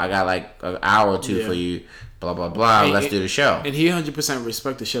like, "Yo, I got like an hour or two for you." Blah blah blah. Let's do the show. And he 100%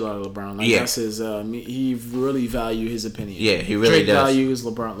 respect the shit out of LeBron. Like that's his. He really value his opinion. Yeah, he really Drake does. values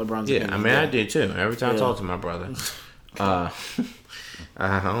LeBron's opinion. Yeah, I mean, I did too. Every time I talk to my brother.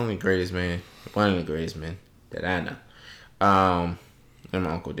 Only greatest man, one of the greatest men that I know. And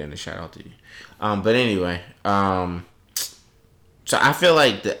my uncle Dennis, shout out to you. But anyway, so I feel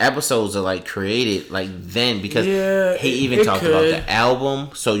like the episodes are like created like then because he even talked about the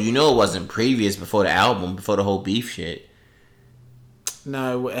album, so it wasn't previous before the album, before the whole beef shit.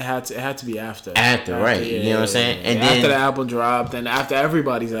 No, it had to be after. After, right? You know what I'm saying? And then after the album dropped, and after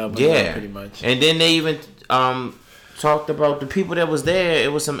everybody's album dropped, pretty much. And then they even talked about the people that was there.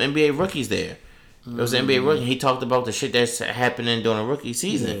 It was some NBA rookies there. It was an NBA rookie. He talked about the shit that's happening during the rookie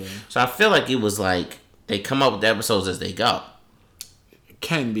season. Yeah. So I feel like it was like they come up with the episodes as they go.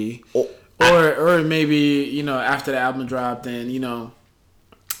 Can be, or maybe after the album dropped, then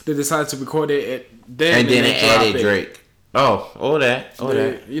they decided to record it. Then they added Drake. All that.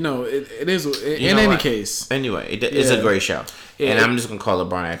 It is in any case. Anyway, it's a great show. And I'm just gonna call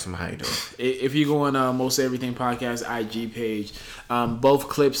LeBron and ask him how you doing. If you go on Most Everything Podcast IG page, both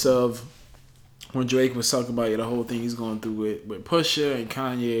clips of when Drake was talking about the whole thing he's going through with Pusha and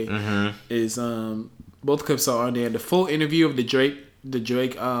Kanye is both clips are on there. The full interview of the Drake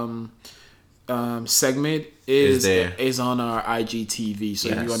segment is on our IGTV. So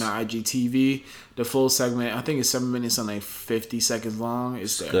if you go on our IGTV, the full segment, I think it's 7 minutes and like 50 seconds long.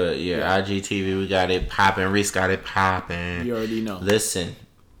 It's there. Good, IGTV, we got it popping. Reese got it popping. You already know. Listen,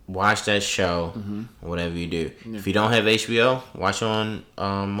 watch that show, whatever you do. Yeah. If you don't have HBO, watch on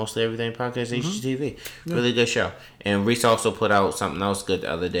Mostly Everything Podcast, HGTV. Yeah. Really good show. And Reese also put out something else good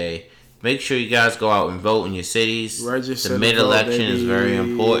the other day. Make sure you guys go out and vote in your cities. Register the mid-election is very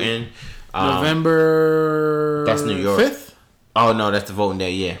important. November. That's New York. 5th? Oh no, that's the voting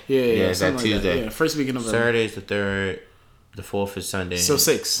day. Yeah. It's that Tuesday. Like that. First week of November. Saturday's the 3rd. The 4th is Sunday. So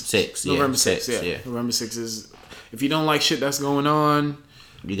 6. November 6th. Yeah. November 6th is. If you don't like shit that's going on,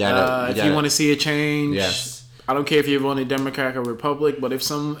 you gotta. If you want to see a change, yes. I don't care if you're voting Democrat or Republic, but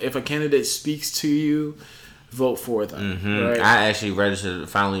if a candidate speaks to you, vote for them. Right? I actually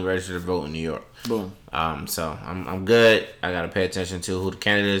finally registered to vote in New York. Boom. So I'm good. I gotta pay attention to who the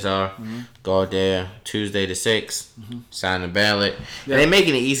candidates are. Go out there Tuesday the 6th. Sign the ballot. Yeah. And they're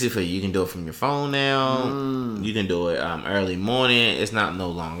making it easy for you. You can do it from your phone now. You can do it early morning. It's not no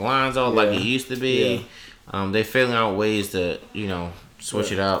long lines like it used to be. Yeah. They're figuring out ways to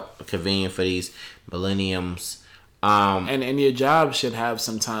switch it up, convenient for these millenniums. And your job should have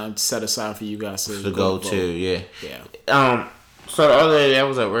some time set aside for you guys to go to. Yeah. So the other day I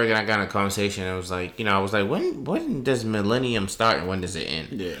was at work and I got in a conversation. It was like, I was like, when does millennium start and when does it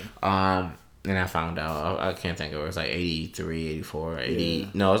end? Yeah. And I found out, I can't think of it. It was like 83, 84, 80. Yeah.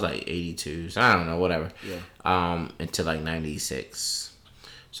 No, it was like 82. So I don't know, whatever. Yeah. Until like 96.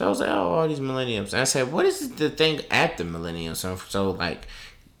 So I was like, all these millenniums. And I said, what is the thing at the millennium? So like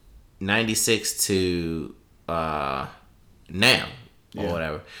 96 to now or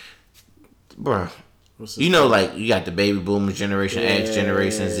whatever. Bruh. Like you got the baby boomers, Generation X,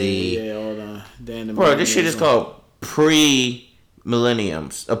 Generation Z. Yeah, all the bro, this shit is called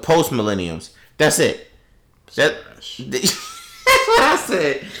pre-millenniums, post-millenniums. That's it. That's what I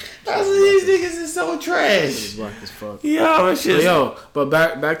said. These niggas is so trash. It's black as fuck. But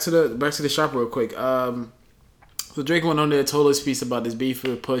back to the shop real quick. So Drake went on there, told his piece about this beef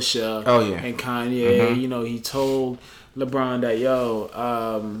with Pusha. And Kanye. He told LeBron that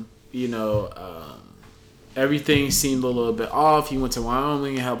everything seemed a little bit off. He went to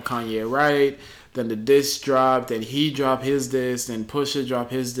Wyoming and helped Kanye write. Then the diss dropped. Then he dropped his diss. Then Pusha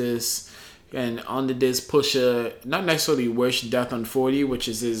dropped his diss. And on the diss, Pusha not necessarily wished death on 40, which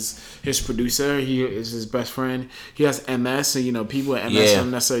is his producer. He is his best friend. He has MS, so people with MS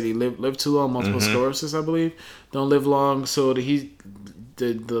don't necessarily live too long. Multiple sclerosis, I believe, don't live long. So the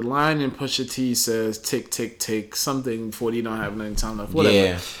line in Pusha T says tick tick tick something 40 don't have any time left. Whatever.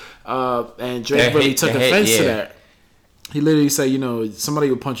 Yeah. And Drake really took offense to that. He literally said, somebody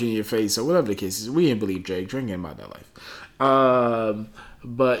will punch you in your face or whatever the case is. We didn't believe Drake. Drake ain't about that life.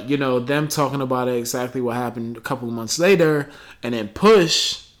 But them talking about it, exactly what happened a couple of months later, and then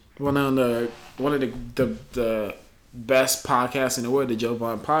Push one of the best podcasts in the world, the Joe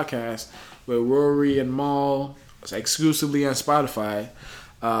Budden podcast, with Rory and Mal, exclusively on Spotify.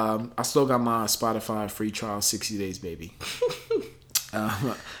 I still got my Spotify free trial, 60 days, baby.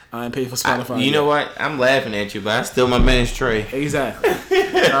 I ain't paid for Spotify. You know what? I'm laughing at you, but I still my man's Trey. Exactly.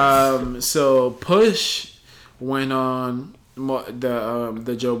 So Push went on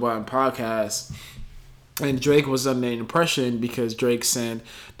the Joe Budden podcast, and Drake was under the impression, because Drake sent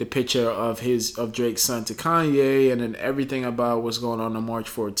the picture of Drake's son to Kanye, and then everything about what's going on March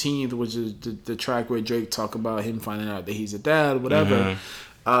 14th, which is the track where Drake talk about him finding out that he's a dad, whatever.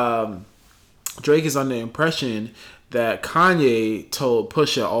 Drake is under the impression that Kanye told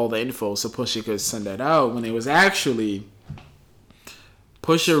Pusha all the info so Pusha could send that out, when it was actually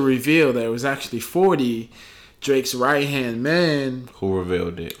Pusha revealed that it was actually 40, Drake's right-hand man, who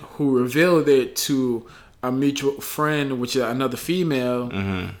revealed it to a mutual friend, which is another female,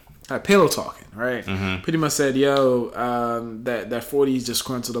 pillow talking, right? Pretty much said, that 40 is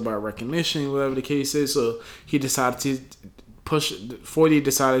disgruntled about recognition, whatever the case is. So he decided to 40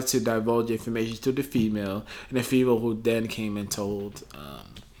 decided to divulge information to the female, and the female who then came and told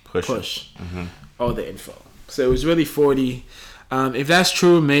Push all the info. So it was really 40. If that's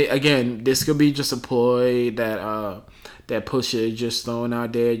true, again, this could be just a ploy that Pusha is just throwing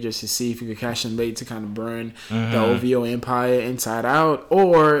out there just to see if he could cash in bait to kind of burn the OVO empire inside out,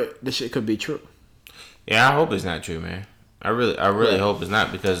 or the shit could be true. Yeah, I hope it's not true, man. I really hope it's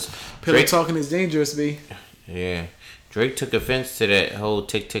not, because pillow talking is dangerous, B. Yeah. Drake took offense to that whole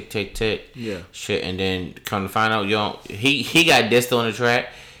tick tick tick tick shit, and then come to find out, he got dissed on the track,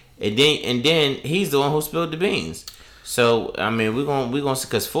 and then he's the one who spilled the beans. So I mean, we're gonna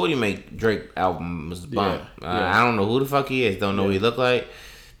because 40 make Drake album was bomb. I don't know who the fuck he is. Don't know what he look like.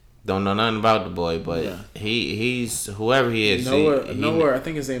 Don't know nothing about the boy, but he's whoever he is. Noah. I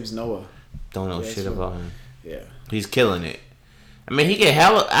think his name's Noah. Don't know shit about him. Yeah, he's killing it. I mean, he get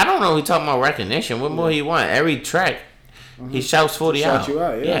hella. I don't know. He talking about recognition. What more he want? Every track. He shouts 40 out. Shout you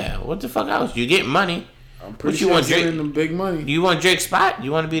out, yeah. What the fuck else? You get money. I'm pretty sure he's getting them big money. You want Drake's spot?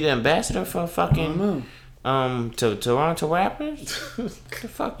 You want to be the ambassador for fucking to Toronto Raptors? The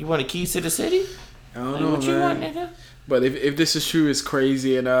fuck? You want the keys to the city? I don't know, what man. You want, nigga? But if this is true, it's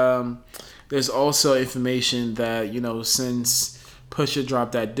crazy. And there's also information that, you know, since Pusha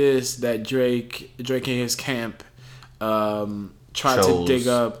dropped that diss, that Drake and his camp tried to dig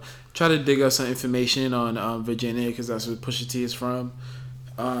up some information on Virginia, because that's where Pusha T is from.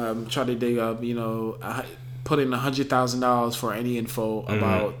 Try to dig up, you know, put in $100,000 for any info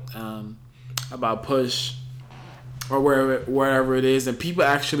about Push or wherever it is, and people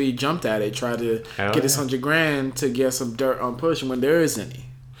actually jumped at it, tried to get this $100,000 to get some dirt on Push when there is any.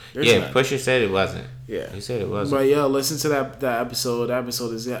 None. Pusha said it wasn't. Yeah, he said it wasn't. But listen to that episode. That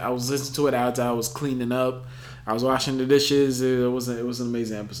episode is. I was listening to it as I was cleaning up. I was washing the dishes. It was an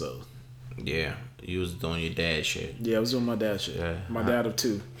amazing episode. Yeah, you was doing your dad shit. Yeah, I was doing my dad shit. Yeah. My dad of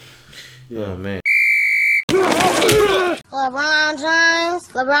two. Yeah. Oh man. LeBron James.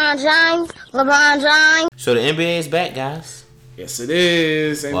 So the NBA is back, guys. Yes, it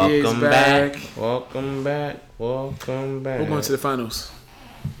is. NBA is back. Welcome back. We're going to the finals.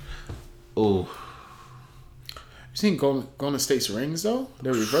 Ooh. You seen Golden State's rings though?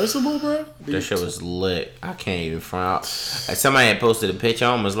 They're reversible, bro. That shit was lit. I can't even front. Somebody had posted a picture.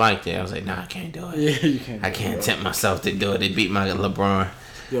 I almost liked it. I was like, nah, I can't do it. Yeah, you can't. I can't tempt myself to do it. They beat my LeBron.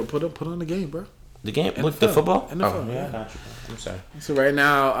 Yo, put on the game, bro. The game? NFL. What, the football? NFL, yeah, I got you. I'm sorry. So right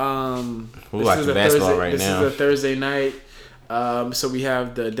now, we're watching basketball right now. This is a Thursday night. So we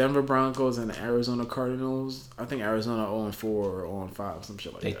have the Denver Broncos and the Arizona Cardinals. I think Arizona 0-4 or 0-5, some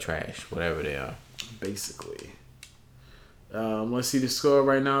shit like that. They trash, whatever they are. Basically. Let's see the score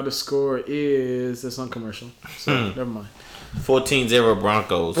right now. The score is it's on commercial. So never mind. 14-0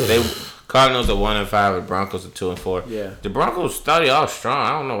 Broncos. Cardinals are 1-5 and Broncos are 2-4. Yeah. The Broncos started off strong. I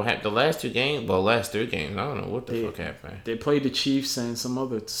don't know what happened. The last 3 games. I don't know what the fuck happened. They played the Chiefs and some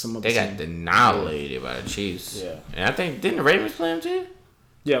other. They got annihilated by the Chiefs. Yeah. And I think didn't the Ravens play them too?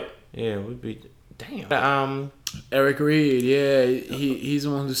 Yep. Yeah, we beat. Damn. Eric Reed. Yeah, he's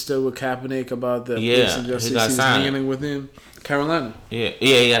the one who's still with Kaepernick about the police injustice. He got signed. dealing with him. Carolina. Yeah,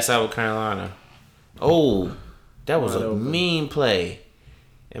 he got signed with Carolina. Oh, that was a mean play.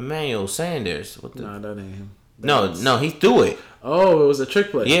 Emmanuel Sanders. Nah, that ain't him. No, he threw it. Oh, it was a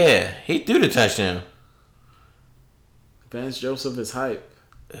trick play. Yeah, he threw the touchdown. Vance Joseph is hype.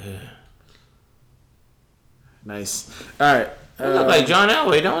 Nice. All right. It look like John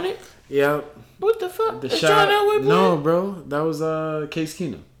Elway, don't it? Yeah. What the fuck? The Is shot. John Elway playing? No, bro. That was Case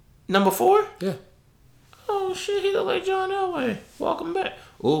Keenum. Number 4? Yeah. Oh shit, he look like John Elway. Welcome back.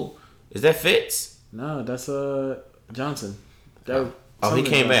 Ooh, is that Fitz? No, that's Johnson. He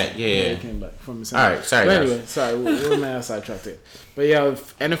came back. Yeah, he came back from the All right, sorry. But anyway, sorry, we're mad sidetracked it. But yeah,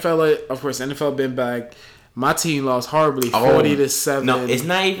 NFL, of course, NFL been back. My team lost horribly, 40-7. No, it's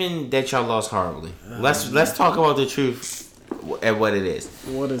not even that y'all lost horribly. Let's talk about the truth at what it is.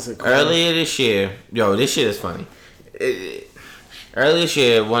 What is it called? Earlier this year, this shit is funny. Earlier this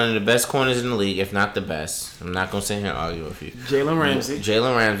year, one of the best corners in the league, if not the best. I'm not gonna sit here and argue with you. Jalen Ramsey.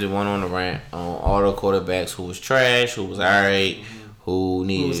 Jalen Ramsey went on a rant on all the quarterbacks who was trash, who was alright, who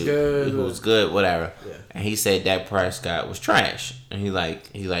was good, whatever. Yeah. And he said Dak Prescott was trash, and he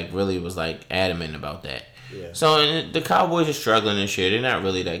really was like adamant about that. Yeah. So and the Cowboys are struggling this year. They're not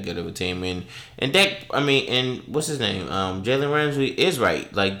really that good of a team, and Dak. and what's his name? Jalen Ramsey is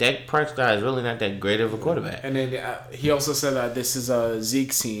right. Like Dak Prescott is really not that great of a quarterback. And then he also said that this is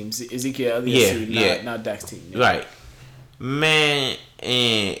Zeke's team, Ezekiel Elliott's team, not Dak's team. Yeah. Right, man.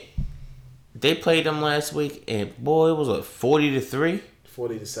 And they played them last week, and boy, it was 40-3,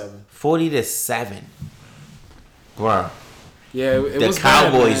 40-7, 40-7, bro. Yeah, it the was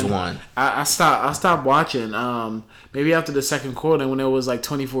Cowboys bad, won. I stopped watching. Maybe after the second quarter when it was like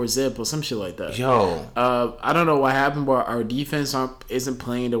 24-0 or some shit like that. Yo, I don't know what happened, but our defense isn't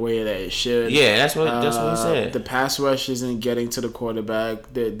playing the way that it should. Yeah, that's what he said. The pass rush isn't getting to the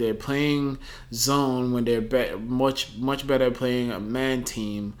quarterback. They're playing zone when they're much better playing a man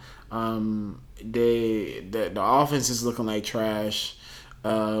team. The offense is looking like trash.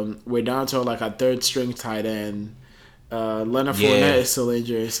 We're down to like a third string tight end. Leonard Fournette is still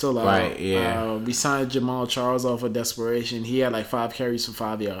injured. He's still out. Right, yeah. We signed Jamal Charles off of desperation. He had like 5 carries for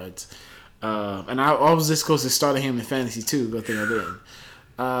 5 yards. And I was this close to starting him in fantasy too. Good thing I didn't.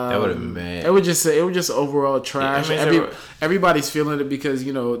 That would have been bad. It was just overall trash. Yeah, everybody's feeling it because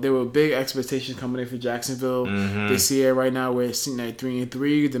there were big expectations coming in for Jacksonville this year. Right now we're sitting at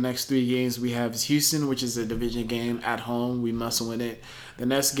 3-3. The next 3 games we have is Houston, which is a division game at home. We must win it. The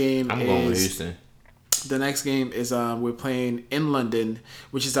next game I'm going with Houston. The next game is we're playing in London,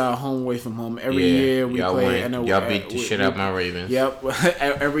 which is our home away from home. Every year we play. Y'all beat the shit out my Ravens. Yep.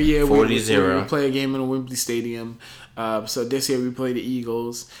 Every year 40-0. we play a game in Wembley Stadium. So this year we play the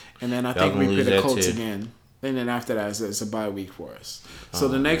Eagles, and then I think we play the Colts again. And then after that, it's a bye week for us. So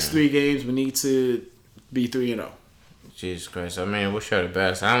the next 3 games we need to be 3-0. Jesus Christ! I mean, wish her the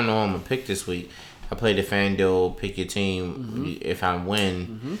best. I don't know who I'm gonna pick this week. I play the FanDuel pick your team. Mm-hmm. If I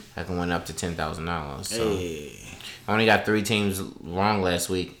win, I can win up to $10,000. So I only got 3 teams wrong last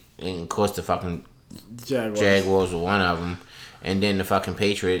week, and of course the fucking Jaguars were one of them. And then the fucking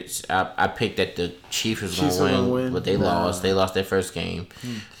Patriots. I picked that the Chiefs was gonna win, but they lost. They lost their first game.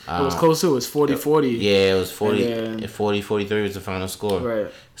 It was close too. It was 40-40. Yeah, it was 40-43 was the final score. Right.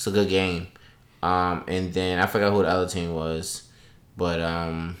 It's a good game. And then I forgot who the other team was, but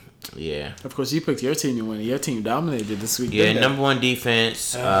yeah. Of course, you picked your team to win. Your team dominated this week. Yeah, number 1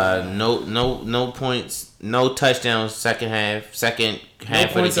 defense. No points, no touchdowns. Second half of the game. No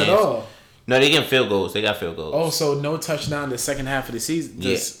points at all. No, they get field goals. They got field goals. Oh, so no touchdown the second half of the season.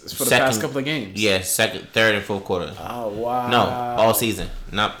 For the past couple of games. Yeah, second, third, and fourth quarter. Oh wow. No, all season,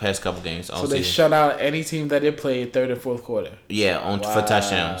 not past couple games. All season. They shut out any team that they played third and fourth quarter. Yeah, for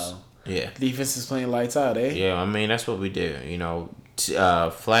touchdowns. Yeah. Defense is playing lights out, eh? Yeah, I mean that's what we do. You know,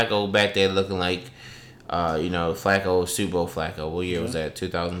 Flacco back there looking like, Flacco, Super Bowl Flacco. What year was that?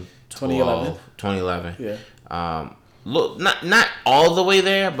 2011. 2011. Yeah. Look, not all the way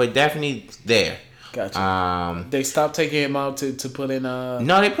there, but definitely there. Gotcha. They stopped taking him out to put in.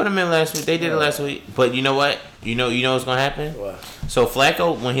 No, they put him in last week. They did it last week. But you know what? You know what's gonna happen. What? So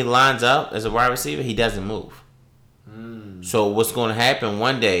Flacco, when he lines up as a wide receiver, he doesn't move. So what's going to happen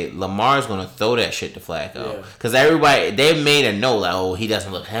one day? Lamar's going to throw that shit to Flacco because everybody they made a note like, oh, he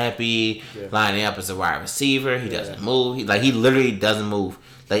doesn't look happy lining up as a wide receiver. He doesn't move. He literally doesn't move.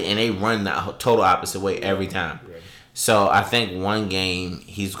 And they run the total opposite way every time. Right. So I think one game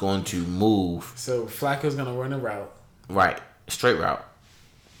he's going to move. So Flacco's going to run a route. Right, straight route.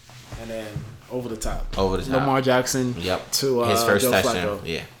 And then over the top. Lamar Jackson. Yep. To his first Joe touchdown. Flacco.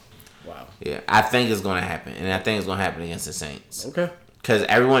 Yeah. Wow. Yeah, I think it's going to happen, and I think it's going to happen against the Saints. Okay. Because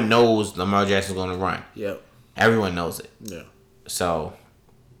everyone knows Lamar Jackson's going to run. Yep. Everyone knows it. Yeah. So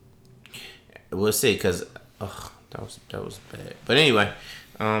we'll see. Because that was bad. But anyway,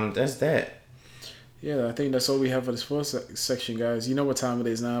 that's that. Yeah, I think that's all we have for the sports section, guys. You know what time it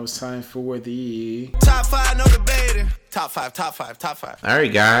is now. It's time for the top 5. No debating. Top 5. All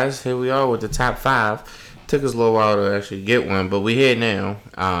right, guys. Here we are with the top 5. Took us a little while to actually get one, but we're here now.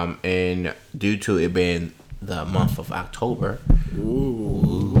 And due to it being the month of October.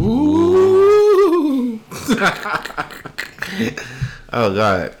 Ooh. Oh,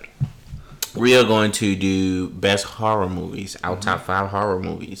 God. We are going to do best horror movies. Our top 5 horror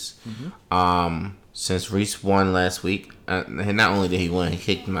movies. Since Reese won last week, not only did he win, he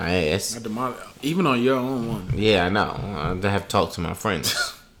kicked my ass. Even on your own one. Yeah, I know. I have to talk to my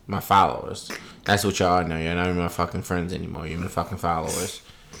friends, my followers. That's what y'all are now. You're not even my fucking friends anymore. You're my fucking followers.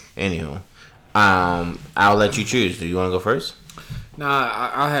 Anywho, I'll let you choose. Do you want to go first?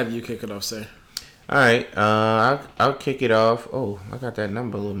 Nah, I'll have you kick it off, sir. All right. I'll kick it off. Oh, I got that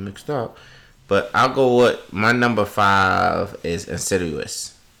number a little mixed up, but I'll go with my number 5 is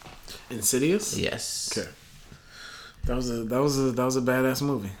Insidious. Insidious? Yes. Okay. That was a badass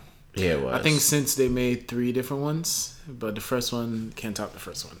movie. Yeah, it was. I think since they made 3 different ones, but the first one can't top the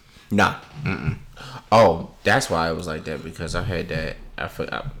first one. Nah. Oh, that's why it was like that, because I had that. I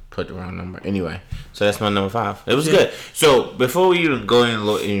put the wrong number. Anyway, so that's my number 5. It was good. So before we even go in a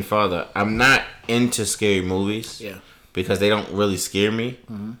little any further, I'm not into scary movies. Yeah. Because they don't really scare me.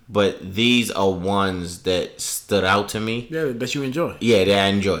 But these are ones that stood out to me. Yeah, that you enjoy. Yeah, that I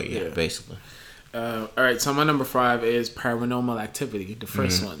enjoy. Yeah, basically. All right, so my number 5 is Paranormal Activity, the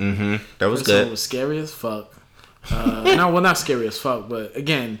first one. That was first good. One was scary as fuck. Not scary as fuck, but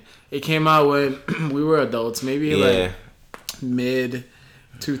again, it came out when we were adults, maybe like mid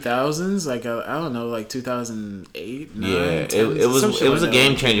 2000s, like I don't know, like 2008. 9, yeah, 10, it was a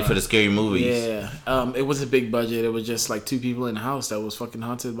game changer for the scary movies. Yeah, it was a big budget. It was just like 2 people in the house that was fucking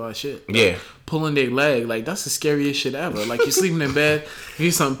haunted by shit. Yeah, pulling their leg, like that's the scariest shit ever. Like you're sleeping in bed, you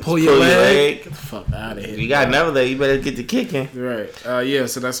hear something pull your leg. Get the fuck out of here. You got another leg, you better get the kicking. Right.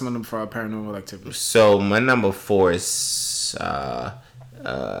 So that's my number 5, Paranormal Activity. So my number 4 is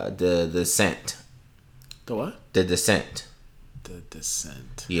The Descent. The what? The Descent. The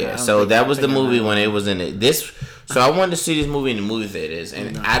Descent. Yeah, so that was the movie when it was in it. So I wanted to see this movie in the movie theaters,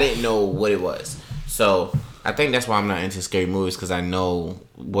 and I didn't know what it was. So I think that's why I'm not into scary movies, because I know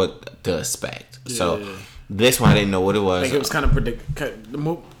what to expect. So This one I didn't know what it was. Like it was kind of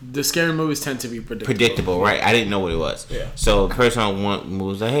the scary movies tend to be predictable. Right? I didn't know what it was. Yeah. So the person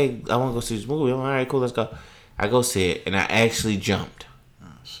was like, "Hey, I want to go see this movie." I'm like, all right, cool, let's go. I go see it, and I actually jumped.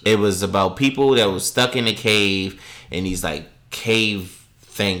 It was about people that was stuck in a cave, and these like cave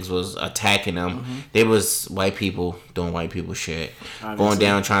things was attacking them. Mm-hmm. They was white people doing white people shit, going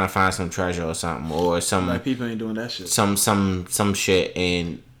down trying to find some treasure or something, or some white people ain't doing that shit. Some shit,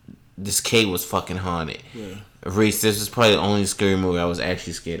 and this cave was fucking haunted. Yeah. Reese, this was probably the only scary movie I was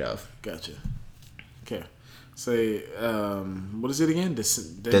actually scared of. Gotcha. Okay. Say, what is it again?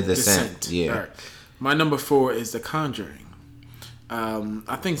 The Descent. Yeah. All right. My number 4 is The Conjuring.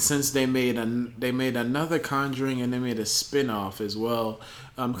 I think since they made another Conjuring and they made a spin-off as well.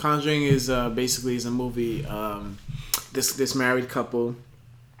 Conjuring is basically a movie. This married couple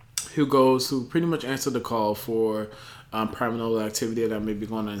who pretty much answer the call for paranormal activity that may be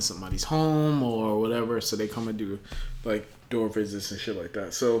going on in somebody's home or whatever. So they come and do like door visits and shit like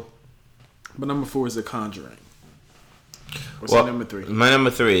that. So, but number 4 is The Conjuring. What's your number 3? My number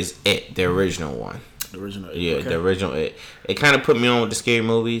 3 is It, the original one. The original It. Yeah, okay. The original It. It kind of put me on with the scary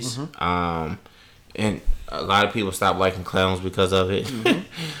movies. Mm-hmm. And a lot of people stopped liking clowns because of it.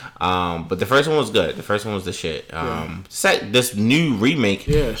 Mm-hmm. But the first one was good. The first one was the shit. This new remake,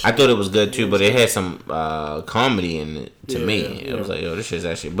 I thought it was good too, but it had some comedy in it to me. It was like, yo, this shit's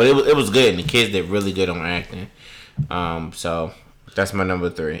actually... But it was good, and the kids did really good on acting. So, that's my number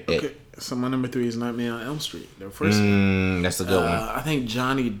 3. Okay. It. So my number 3 is Nightmare on Elm Street. The first one. That's a good one. I think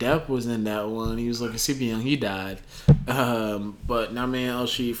Johnny Depp was in that one. He was looking super young. He died. But Nightmare on Elm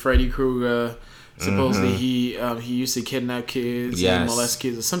Street, Freddy Krueger. Supposedly he used to kidnap kids and molest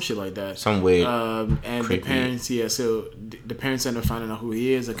kids or some shit like that. Some weird. And creepy. The parents, so the parents end up finding out who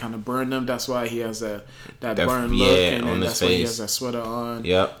he is and kind of burn them. That's why he has that burn look, and then that's why he has that sweater on.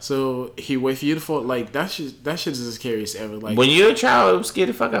 Yep. So he wait for you to fall. Like that shit is the scariest ever. Like when you're a child, it would scare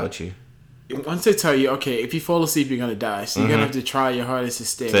the fuck out you. Once they tell you, okay, if you fall asleep, you're gonna die. So you're gonna have to try your hardest to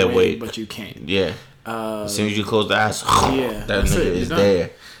stay awake, but you can't. Yeah. As soon as you close the eyes, that nigga is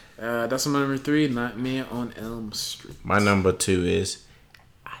there. That's my number 3, Nightmare on Elm Street. My number 2 is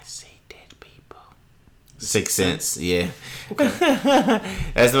I See Dead People. Sixth Sense, yeah. Okay.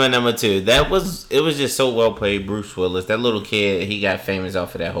 That's my number 2. It was just so well played. Bruce Willis, that little kid, he got famous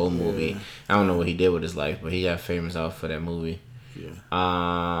off of that whole movie. I don't know what he did with his life, but he got famous off of that movie. Yeah.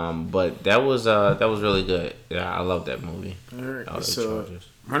 But that was really good. Yeah, I love that movie. All right. So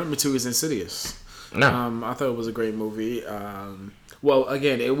my number 2 is Insidious. No. I thought it was a great movie. Well,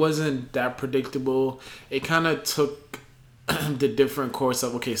 again, it wasn't that predictable. It kind of took the different course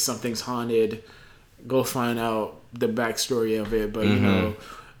of, okay, something's haunted. Go find out the backstory of it. But, you know,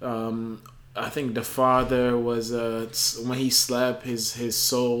 I think the father was, when he slept, his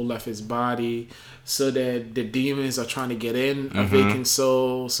soul left his body. So that the demons are trying to get in a vacant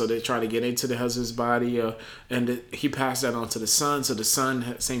soul. So they're trying to get into the husband's body. And he passed that on to the son. So the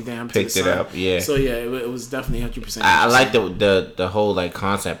son, same thing happened to the son. Picked it up, yeah. So yeah, it was definitely 100%. I like the whole like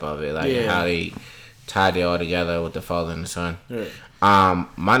concept of it. Like how they tied it all together with the father and the son. Right.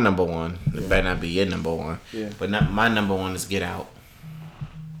 My number 1, it better not be your number 1. Yeah. But my number 1 is Get Out.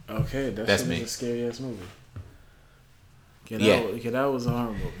 Okay, that's me. A scary ass movie. Get Out was a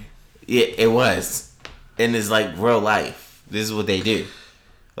horror movie. Yeah, it was. And it's like real life. This is what they do.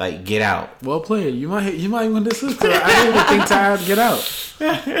 Like, Get Out. Well played. You might want to listen to it. I didn't even think to Get Out.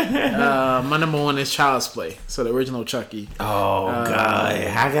 My number 1 is Child's Play. So the original Chucky. Oh God!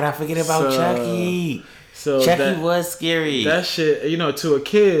 How could I forget about Chucky? So Chucky was scary. That shit, you know, to a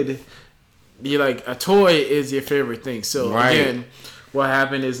kid, you like a toy is your favorite thing. So again, what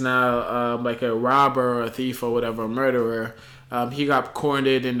happened is now like a robber or a thief or whatever, a murderer. He got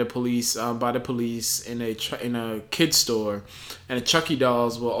cornered in the police by the police in a kid store, and the Chucky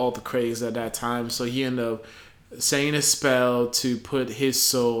dolls were all the craze at that time. So he ended up saying a spell to put his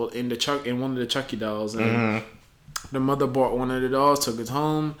soul in one of the Chucky dolls, and the mother bought one of the dolls, took it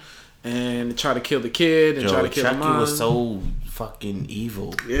home, and tried to kill the kid and tried to kill the mom. Chucky was so fucking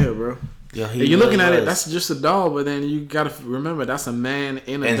evil. Yeah, bro. Yeah, you're looking at it. That's just a doll, but then you gotta remember that's a man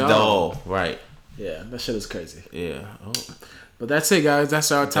in a doll. Right? Yeah, that shit is crazy. Yeah. Oh. But that's it, guys. That's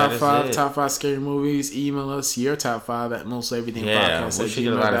our top 5 scary movies. Email us your top 5 at mosteverythingpodcast@gmail.com. We should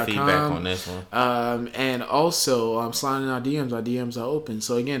get a lot of feedback on this one. And also, slide in our DMs. Our DMs are open.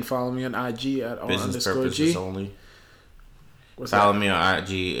 So again, follow me on IG at @R_G. Only. Follow me on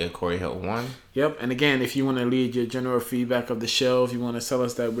IG at Corey Hill 1. Yep. And again, if you want to lead your general feedback of the show, if you want to tell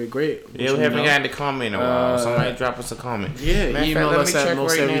us that we're great. Yeah, we haven't gotten a comment in a while. Somebody drop us a comment. Yeah, email us at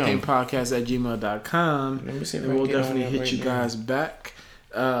mosteverythingpodcast@gmail.com. Let me see if and we'll definitely hit you guys back.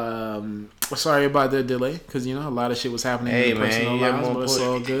 Sorry about the delay, because you know a lot of shit was happening in the personal lives, but it's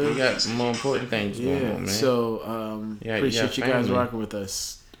all good. You got more important things going on, man. So appreciate you guys rocking with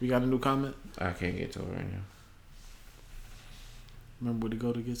us. We got a new comment? I can't get to it right now. Remember where to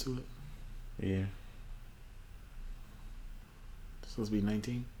go to get to it? Yeah. It's supposed to be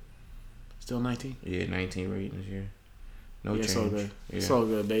 19. Still 19? Yeah, 19 ratings here. No change. It's all good. Yeah. It's all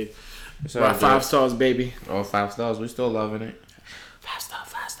good, baby. It's all About good. 5 stars, baby. All 5 stars. We still loving it. 5 stars.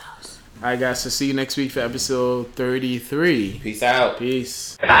 All right, guys. So see you next week for episode 33. Peace out.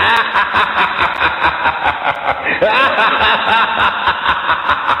 Peace.